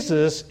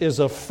Jesus is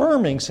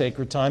affirming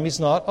sacred time. He's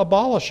not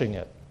abolishing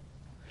it.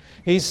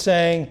 He's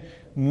saying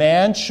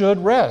man should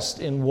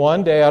rest in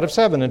 1 day out of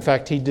 7. In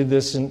fact, He did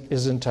this in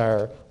His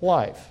entire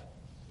life.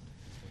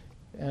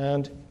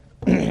 And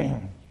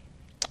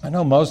I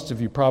know most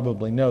of you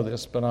probably know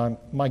this, but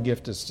my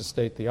gift is to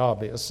state the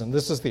obvious, and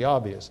this is the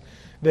obvious,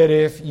 that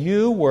if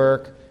you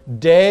work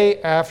day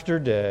after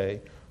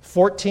day,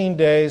 14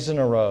 days in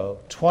a row,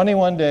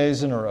 21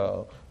 days in a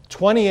row,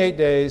 28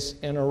 days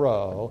in a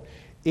row,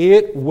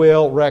 it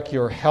will wreck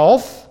your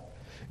health,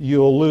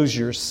 you'll lose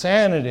your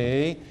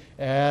sanity,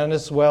 and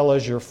as well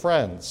as your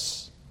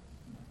friends.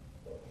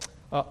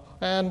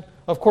 And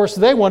of course,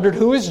 they wondered,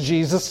 who is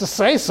Jesus to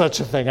say such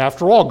a thing?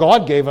 After all,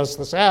 God gave us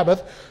the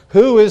Sabbath.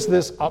 Who is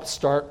this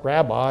upstart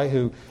rabbi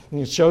who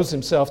shows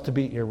himself to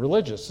be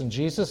irreligious? And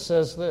Jesus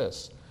says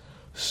this: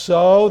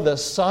 so the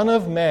Son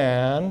of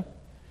Man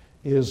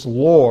is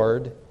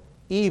Lord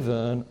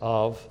even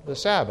of the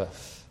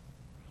Sabbath.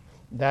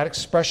 That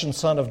expression,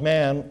 Son of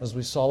Man, as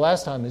we saw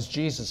last time, is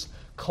Jesus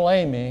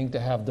claiming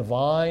to have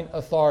divine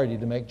authority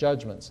to make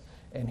judgments.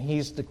 And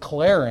He's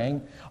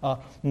declaring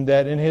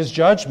that in His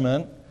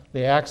judgment,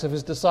 the acts of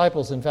His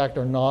disciples, in fact,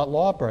 are not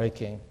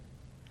law-breaking.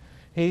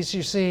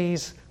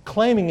 He's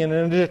claiming in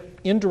an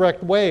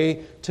indirect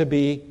way to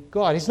be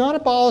God. He's not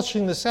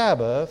abolishing the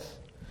Sabbath,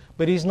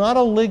 but He's not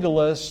a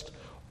legalist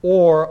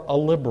or a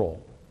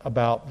liberal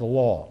about the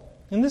law.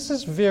 And this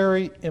is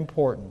very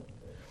important.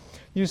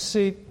 You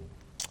see,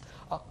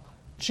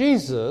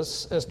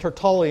 Jesus, as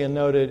Tertullian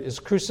noted, is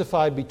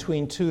crucified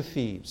between two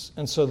thieves.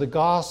 And so the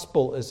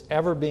gospel is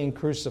ever being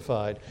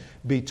crucified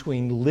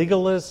between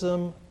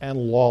legalism and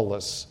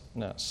lawlessness.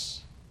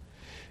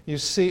 You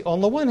see,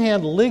 on the one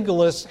hand,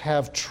 legalists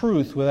have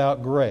truth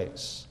without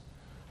grace,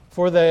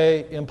 for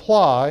they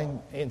imply,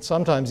 and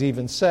sometimes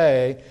even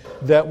say,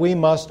 that we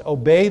must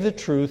obey the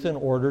truth in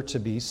order to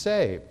be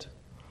saved.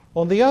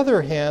 On the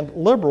other hand,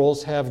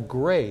 liberals have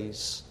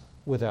grace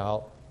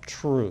without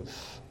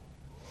truth.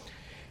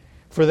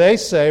 For they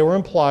say or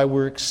imply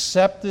we're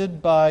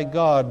accepted by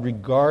God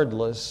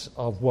regardless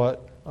of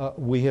what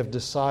we have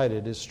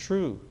decided is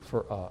true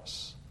for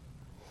us.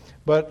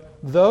 But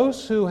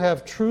those who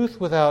have truth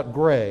without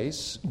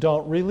grace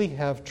don't really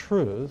have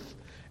truth,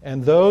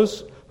 and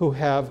those who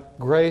have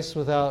grace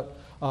without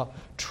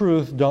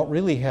truth don't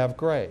really have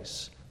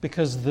grace.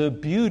 Because the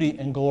beauty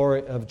and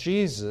glory of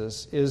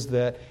Jesus is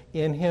that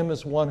in him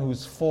is one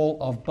who's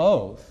full of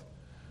both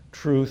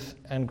truth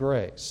and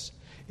grace.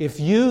 If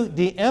you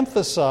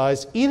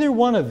de-emphasize either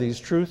one of these,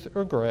 truth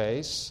or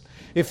grace,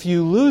 if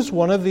you lose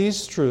one of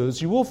these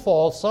truths, you will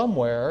fall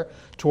somewhere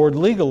toward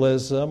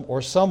legalism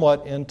or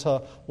somewhat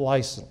into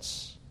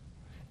license.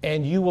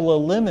 And you will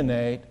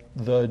eliminate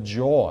the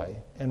joy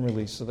and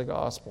release of the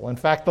gospel. In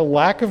fact, the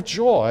lack of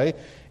joy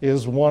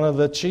is one of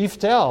the chief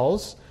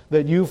tells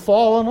that you've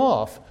fallen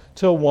off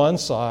to one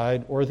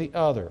side or the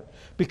other.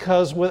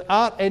 Because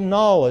without a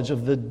knowledge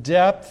of the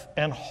depth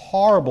and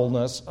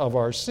horribleness of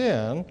our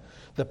sin,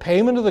 the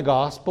payment of the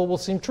gospel will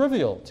seem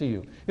trivial to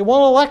you. It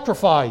won't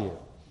electrify you.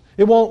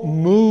 It won't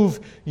move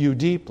you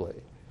deeply.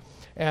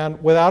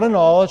 And without a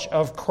knowledge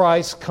of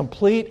Christ's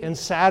complete and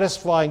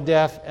satisfying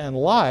death and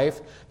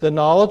life, the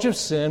knowledge of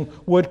sin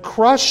would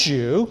crush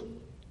you,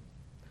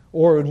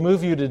 or it would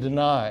move you to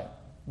deny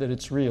that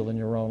it's real in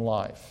your own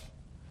life,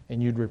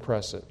 and you'd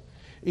repress it.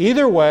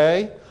 Either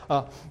way,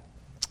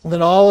 the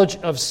knowledge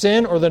of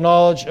sin or the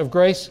knowledge of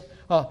grace,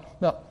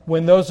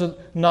 when those are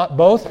not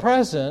both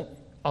present,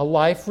 a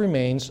life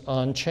remains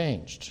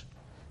unchanged.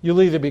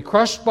 You'll either be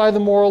crushed by the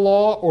moral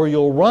law or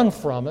you'll run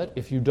from it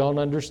if you don't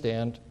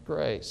understand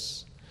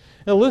grace.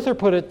 Now, Luther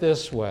put it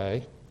this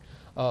way.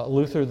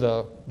 Luther,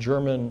 the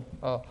German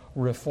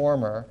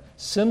reformer,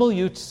 simul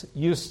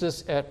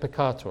justus et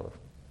peccator.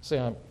 See,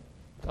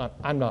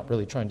 I'm not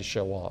really trying to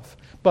show off.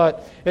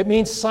 But it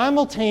means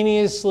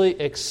simultaneously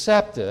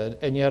accepted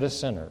and yet a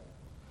sinner.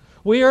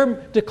 We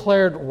are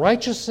declared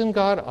righteous in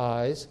God's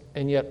eyes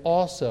and yet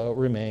also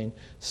remain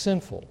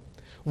sinful.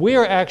 We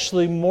are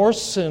actually more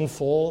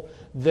sinful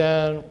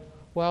than,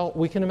 well,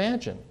 we can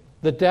imagine.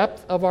 The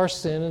depth of our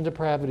sin and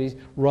depravity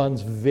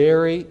runs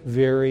very,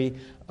 very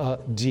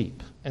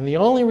deep. And the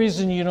only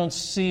reason you don't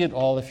see it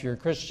all if you're a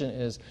Christian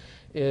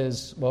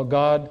is, well,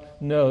 God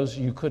knows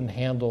you couldn't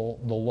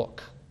handle the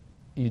look.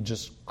 He'd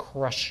just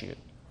crush you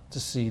to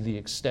see the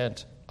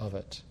extent of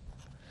it.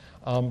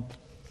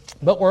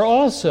 But we're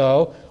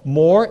also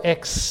more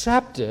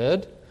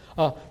accepted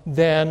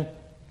than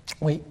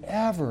we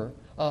ever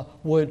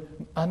would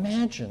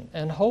imagine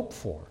and hope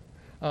for.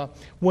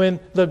 When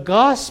the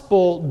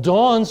gospel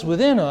dawns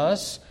within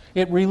us,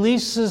 it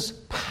releases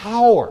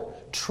power,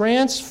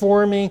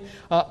 transforming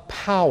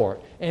power.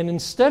 And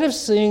instead of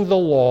seeing the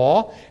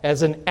law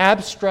as an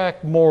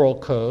abstract moral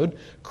code,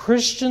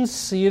 Christians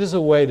see it as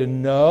a way to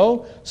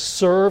know,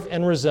 serve,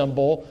 and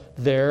resemble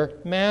their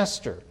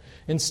master.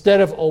 Instead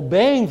of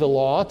obeying the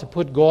law to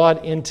put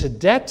God into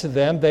debt to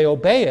them, they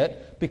obey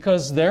it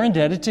because they're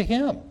indebted to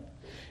Him.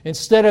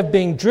 Instead of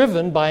being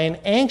driven by an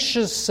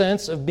anxious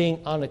sense of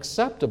being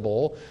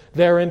unacceptable,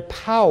 they're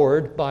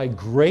empowered by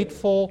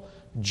grateful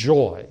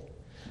joy.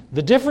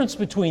 The difference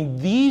between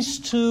these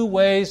two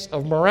ways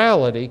of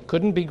morality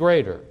couldn't be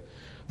greater.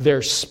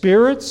 Their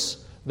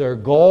spirits, their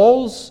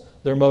goals,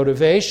 their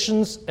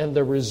motivations, and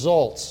their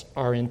results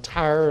are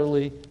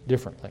entirely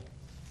differently.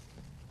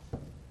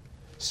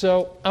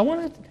 So I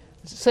want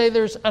to say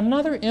there's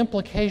another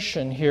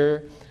implication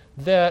here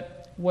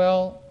that,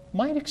 well,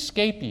 might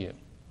escape you.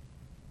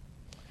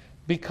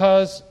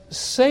 Because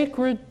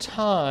sacred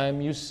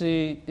time, you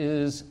see,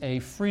 is a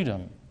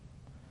freedom.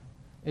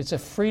 It's a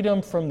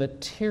freedom from the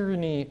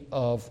tyranny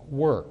of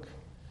work.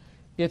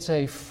 It's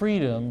a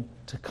freedom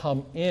to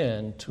come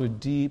in to a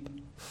deep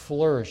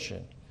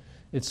flourishing.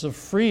 It's a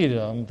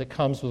freedom that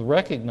comes with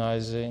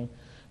recognizing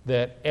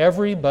that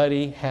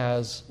everybody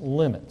has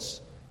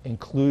limits,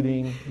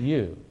 including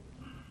you.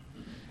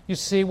 You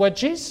see, what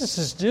Jesus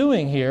is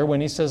doing here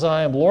when He says,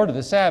 I am Lord of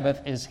the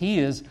Sabbath, is He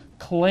is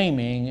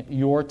claiming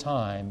your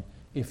time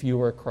if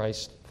you are a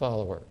Christ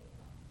follower.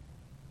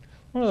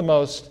 One of the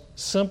most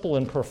simple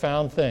and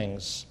profound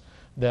things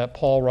that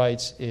Paul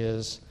writes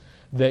is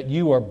that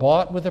you are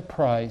bought with a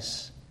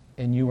price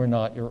and you are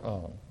not your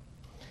own.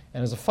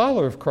 And as a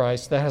follower of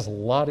Christ, that has a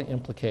lot of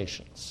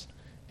implications.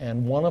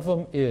 And one of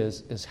them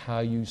is how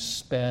you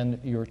spend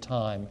your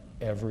time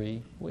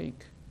every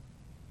week.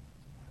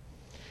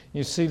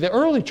 You see, the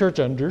early church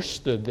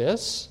understood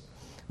this.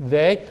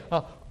 They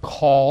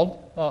called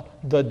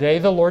the day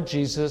the Lord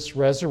Jesus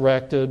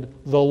resurrected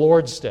the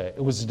Lord's Day.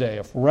 It was a day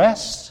of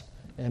rest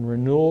and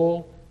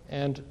renewal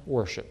and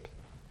worship.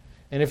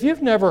 And if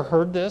you've never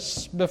heard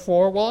this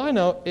before, well, I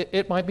know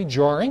it might be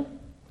jarring,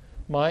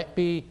 might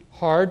be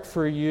hard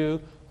for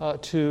you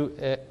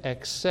to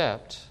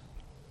accept.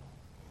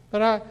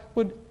 But I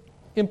would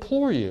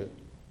implore you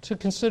to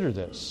consider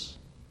this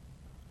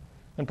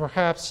and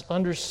perhaps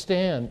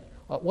understand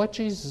what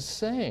Jesus is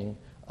saying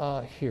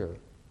here.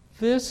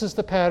 This is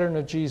the pattern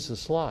of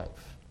Jesus'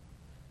 life,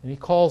 and He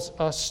calls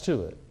us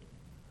to it,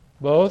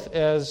 both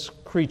as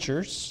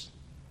creatures.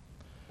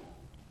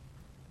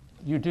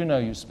 You do know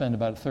you spend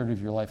about a third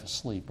of your life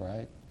asleep,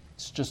 right?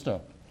 It's just a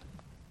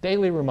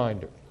daily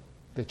reminder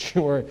that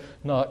you are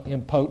not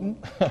impotent,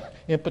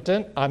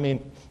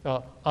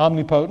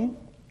 omnipotent.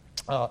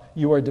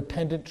 You are a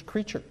dependent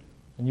creature,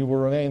 and you will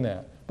remain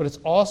that. But it's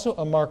also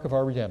a mark of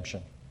our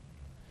redemption.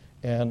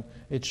 and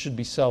it should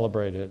be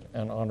celebrated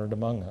and honored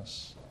among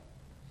us.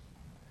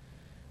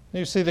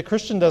 You see, the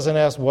Christian doesn't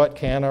ask, what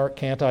can or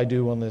can't I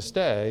do on this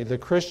day? The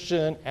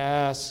Christian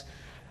asks,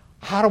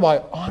 how do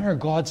I honor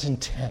God's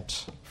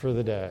intent for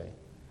the day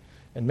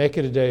and make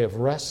it a day of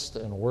rest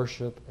and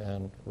worship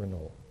and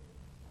renewal?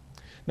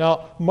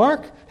 Now,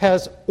 Mark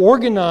has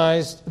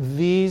organized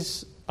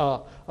these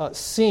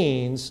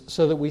scenes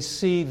so that we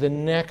see the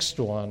next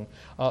one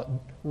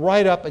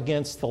right up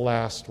against the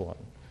last one.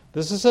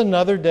 This is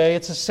another day.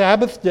 It's a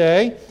Sabbath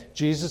day.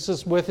 Jesus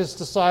is with his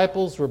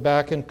disciples. We're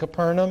back in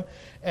Capernaum.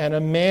 And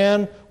a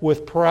man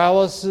with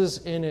paralysis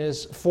in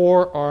his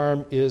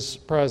forearm is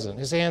present.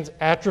 His hand's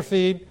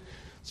atrophied.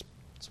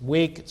 It's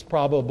weak. It's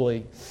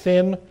probably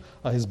thin.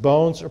 His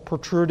bones are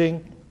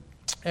protruding.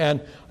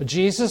 And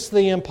Jesus,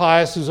 the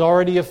impious, who's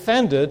already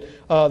offended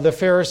the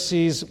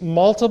Pharisees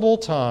multiple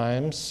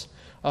times,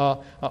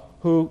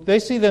 who they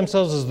see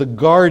themselves as the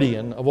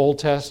guardian of Old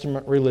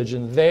Testament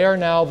religion, they are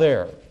now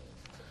there.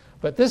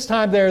 But this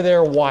time they're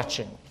there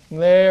watching.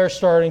 They're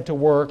starting to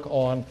work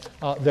on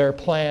their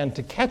plan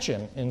to catch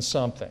him in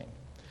something.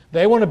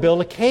 They want to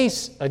build a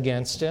case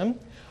against him.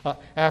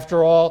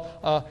 After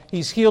all,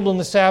 he's healed on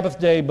the Sabbath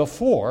day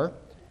before,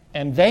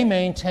 and they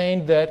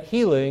maintained that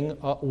healing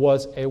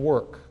was a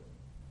work.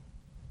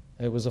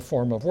 It was a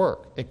form of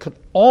work. It could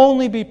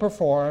only be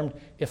performed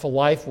if a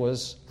life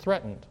was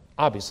threatened.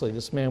 Obviously,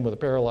 this man with a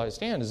paralyzed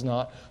hand is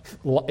not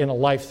in a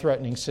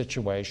life-threatening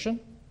situation.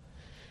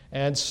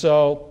 And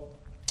so,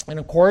 in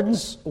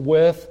accordance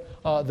with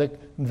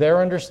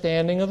their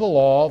understanding of the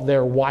law,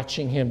 they're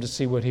watching him to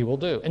see what he will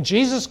do. And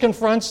Jesus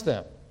confronts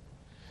them.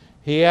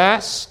 He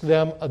asks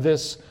them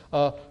this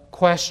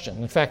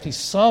question. In fact, he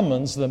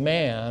summons the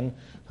man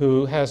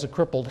who has a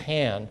crippled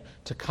hand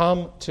to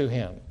come to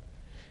him.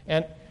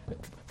 And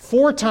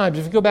 4 times,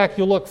 if you go back,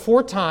 you'll look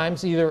 4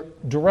 times, either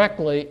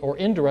directly or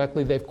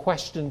indirectly, they've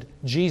questioned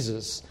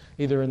Jesus,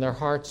 either in their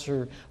hearts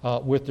or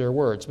with their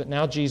words. But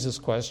now Jesus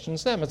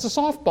questions them. It's a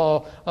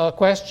softball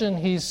question.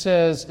 He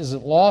says, is it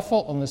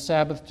lawful on the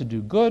Sabbath to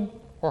do good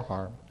or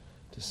harm,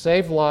 to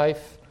save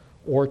life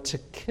or to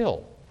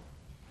kill?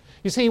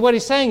 You see, what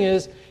he's saying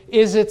is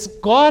it's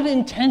God's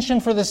intention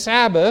for the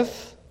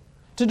Sabbath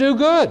to do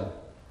good.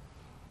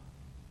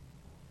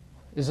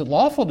 Is it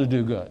lawful to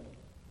do good?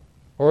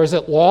 Or is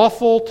it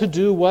lawful to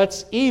do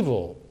what's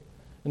evil?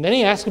 And then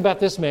he asks about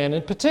this man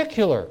in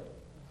particular.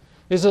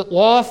 Is it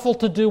lawful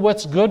to do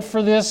what's good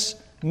for this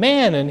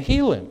man and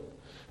heal him?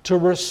 To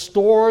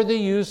restore the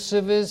use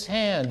of his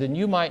hand? And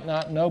you might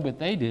not know, but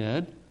they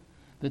did,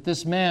 that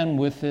this man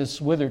with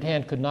this withered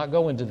hand could not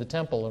go into the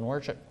temple and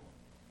worship.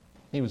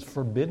 He was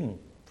forbidden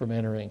from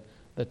entering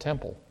the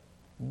temple.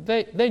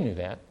 They knew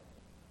that.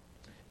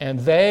 And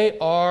they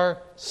are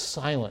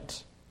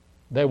silent.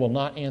 They will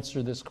not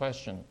answer this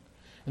question.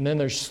 And then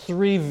there's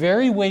 3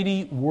 very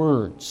weighty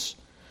words,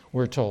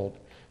 we're told.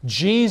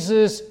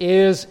 Jesus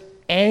is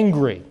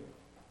angry,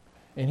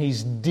 and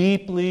he's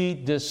deeply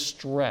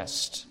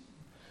distressed.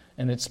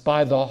 And it's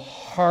by the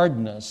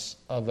hardness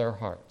of their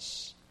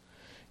hearts.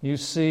 You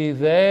see,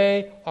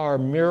 they are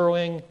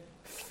mirroring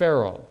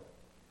Pharaoh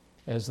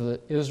as the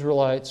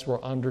Israelites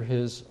were under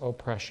his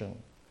oppression.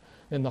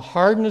 In the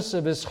hardness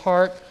of his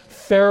heart,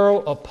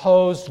 Pharaoh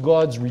opposed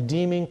God's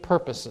redeeming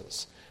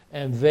purposes,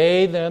 and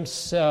they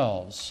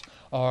themselves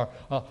are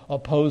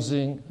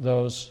opposing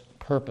those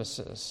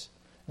purposes.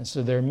 And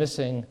so they're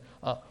missing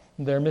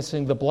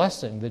the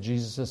blessing that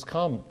Jesus has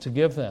come to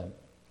give them.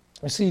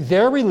 You see,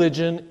 their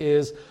religion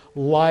is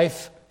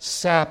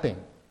life-sapping.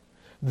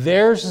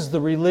 Theirs is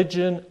the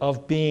religion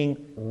of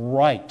being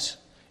right.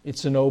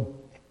 It's an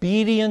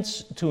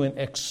obedience to an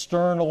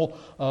external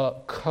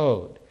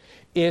code.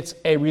 It's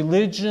a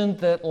religion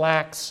that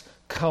lacks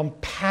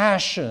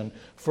compassion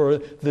for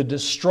the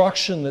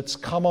destruction that's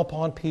come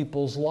upon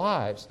people's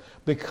lives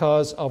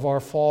because of our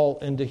fall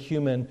into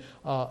human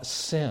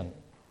sin.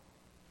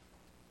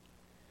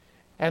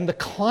 And the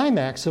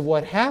climax of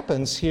what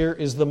happens here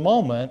is the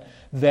moment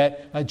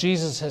that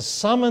Jesus has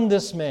summoned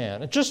this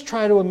man. And just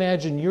try to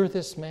imagine you're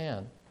this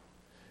man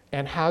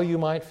and how you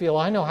might feel.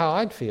 I know how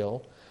I'd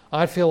feel.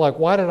 I'd feel like,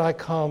 why did I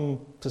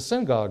come to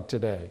synagogue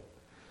today?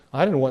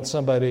 I didn't want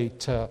somebody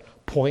to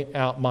point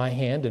out my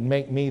hand and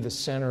make me the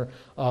center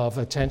of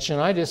attention.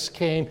 I just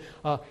came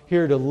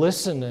here to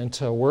listen and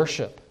to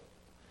worship.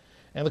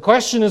 And the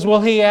question is,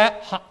 will he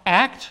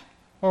act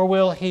or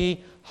will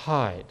he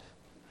hide?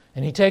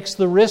 And he takes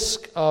the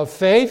risk of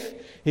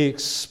faith. He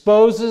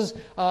exposes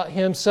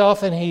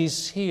himself and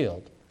he's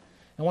healed.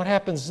 And what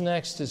happens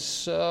next is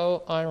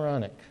so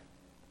ironic.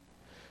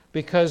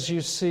 Because you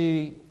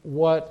see,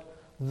 what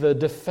the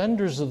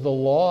defenders of the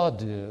law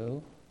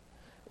do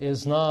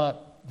is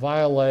not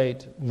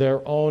violate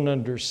their own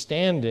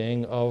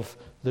understanding of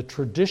the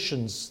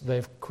traditions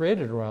they've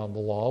created around the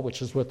law,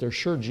 which is what they're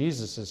sure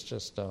Jesus has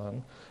just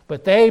done,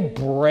 but they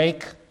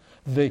break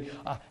the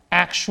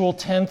actual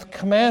 10th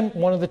command,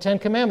 one of the 10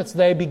 commandments.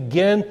 They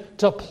begin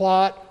to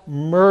plot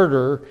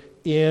murder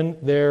in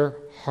their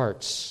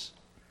hearts.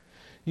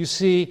 You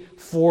see,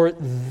 for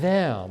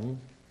them,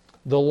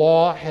 The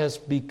law has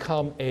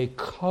become a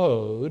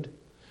code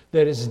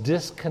that is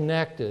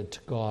disconnected to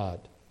God.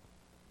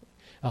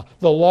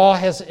 The law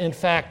has, in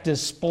fact,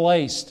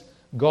 displaced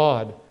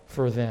God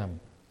for them.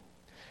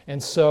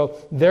 And so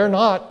they're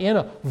not in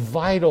a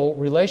vital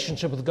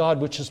relationship with God,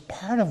 which is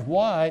part of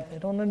why they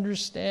don't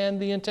understand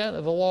the intent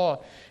of the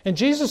law. And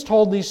Jesus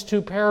told these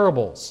two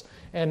parables.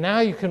 And now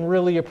you can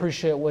really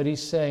appreciate what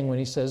he's saying when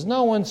he says,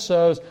 no one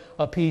sews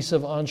a piece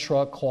of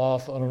unshrunk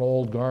cloth on an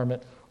old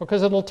garment,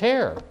 because it'll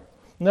tear.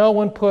 No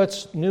one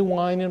puts new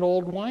wine in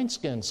old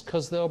wineskins,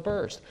 because they'll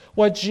burst.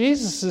 What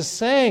Jesus is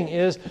saying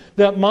is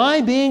that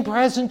my being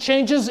present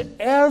changes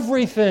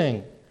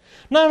everything.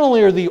 Not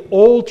only are the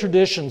old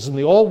traditions and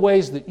the old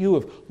ways that you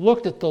have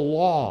looked at the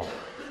law,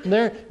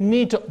 they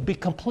need to be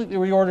completely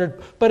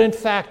reordered, but in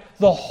fact,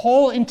 the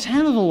whole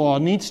intent of the law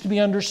needs to be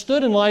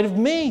understood in light of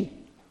me.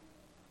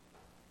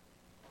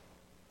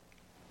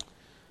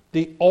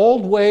 The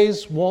old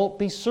ways won't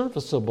be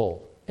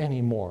serviceable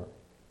anymore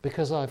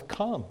because I've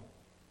come.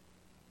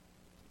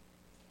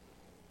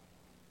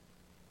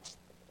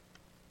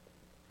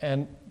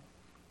 And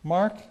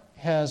Mark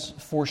has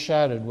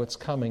foreshadowed what's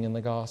coming in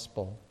the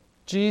gospel.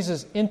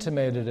 Jesus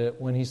intimated it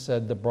when he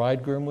said the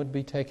bridegroom would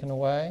be taken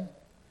away.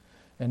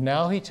 And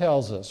now he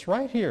tells us,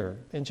 right here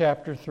in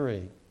chapter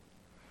 3,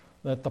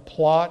 that the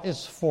plot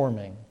is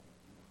forming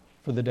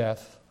for the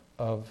death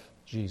of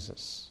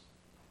Jesus.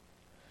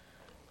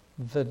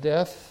 The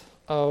death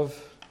of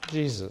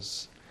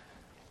Jesus.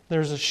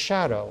 There's a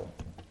shadow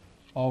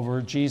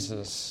over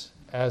Jesus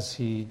as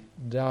he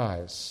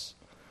dies.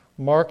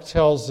 Mark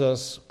tells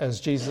us, as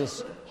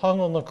Jesus hung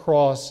on the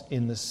cross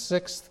in the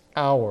 6th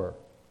hour,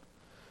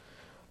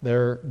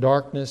 their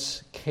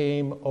darkness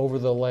came over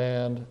the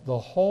land, the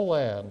whole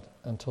land,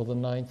 until the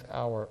 9th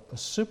hour. A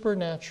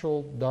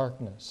supernatural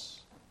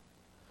darkness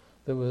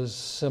that was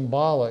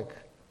symbolic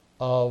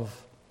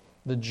of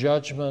the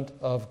judgment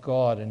of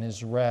God and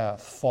his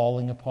wrath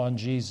falling upon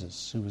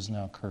Jesus, who is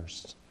now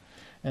cursed.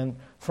 And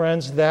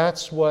friends,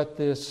 that's what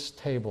this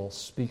table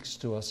speaks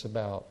to us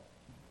about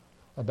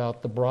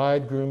the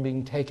bridegroom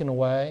being taken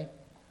away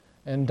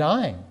and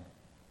dying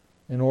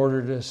in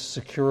order to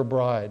secure a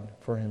bride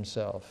for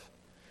himself,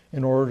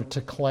 in order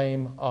to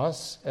claim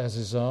us as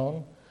his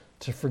own,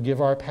 to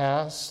forgive our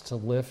past, to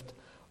lift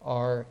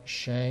our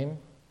shame.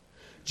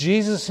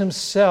 Jesus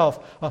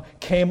himself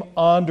came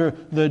under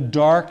the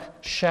dark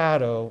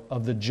shadow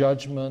of the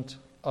judgment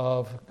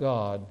of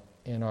God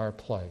in our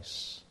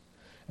place.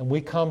 And we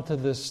come to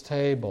this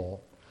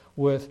table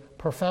with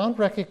profound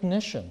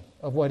recognition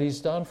of what he's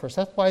done for us.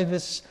 That's why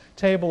this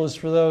table is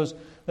for those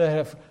that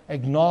have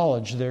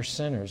acknowledged their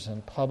sinners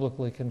and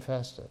publicly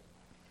confessed it.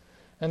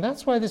 And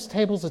that's why this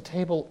table is a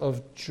table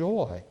of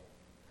joy,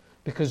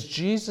 because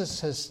Jesus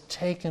has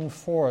taken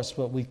for us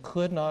what we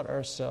could not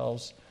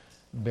ourselves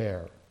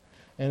bear.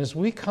 And as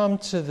we come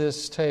to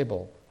this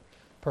table,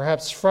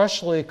 perhaps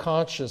freshly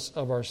conscious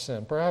of our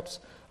sin, perhaps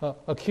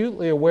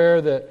acutely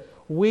aware that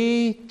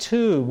we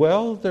too,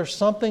 well, there's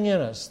something in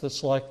us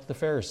that's like the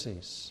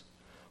Pharisees.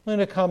 We're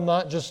going to come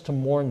not just to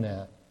mourn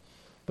that,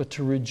 but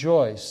to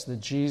rejoice that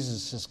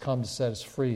Jesus has come to set us free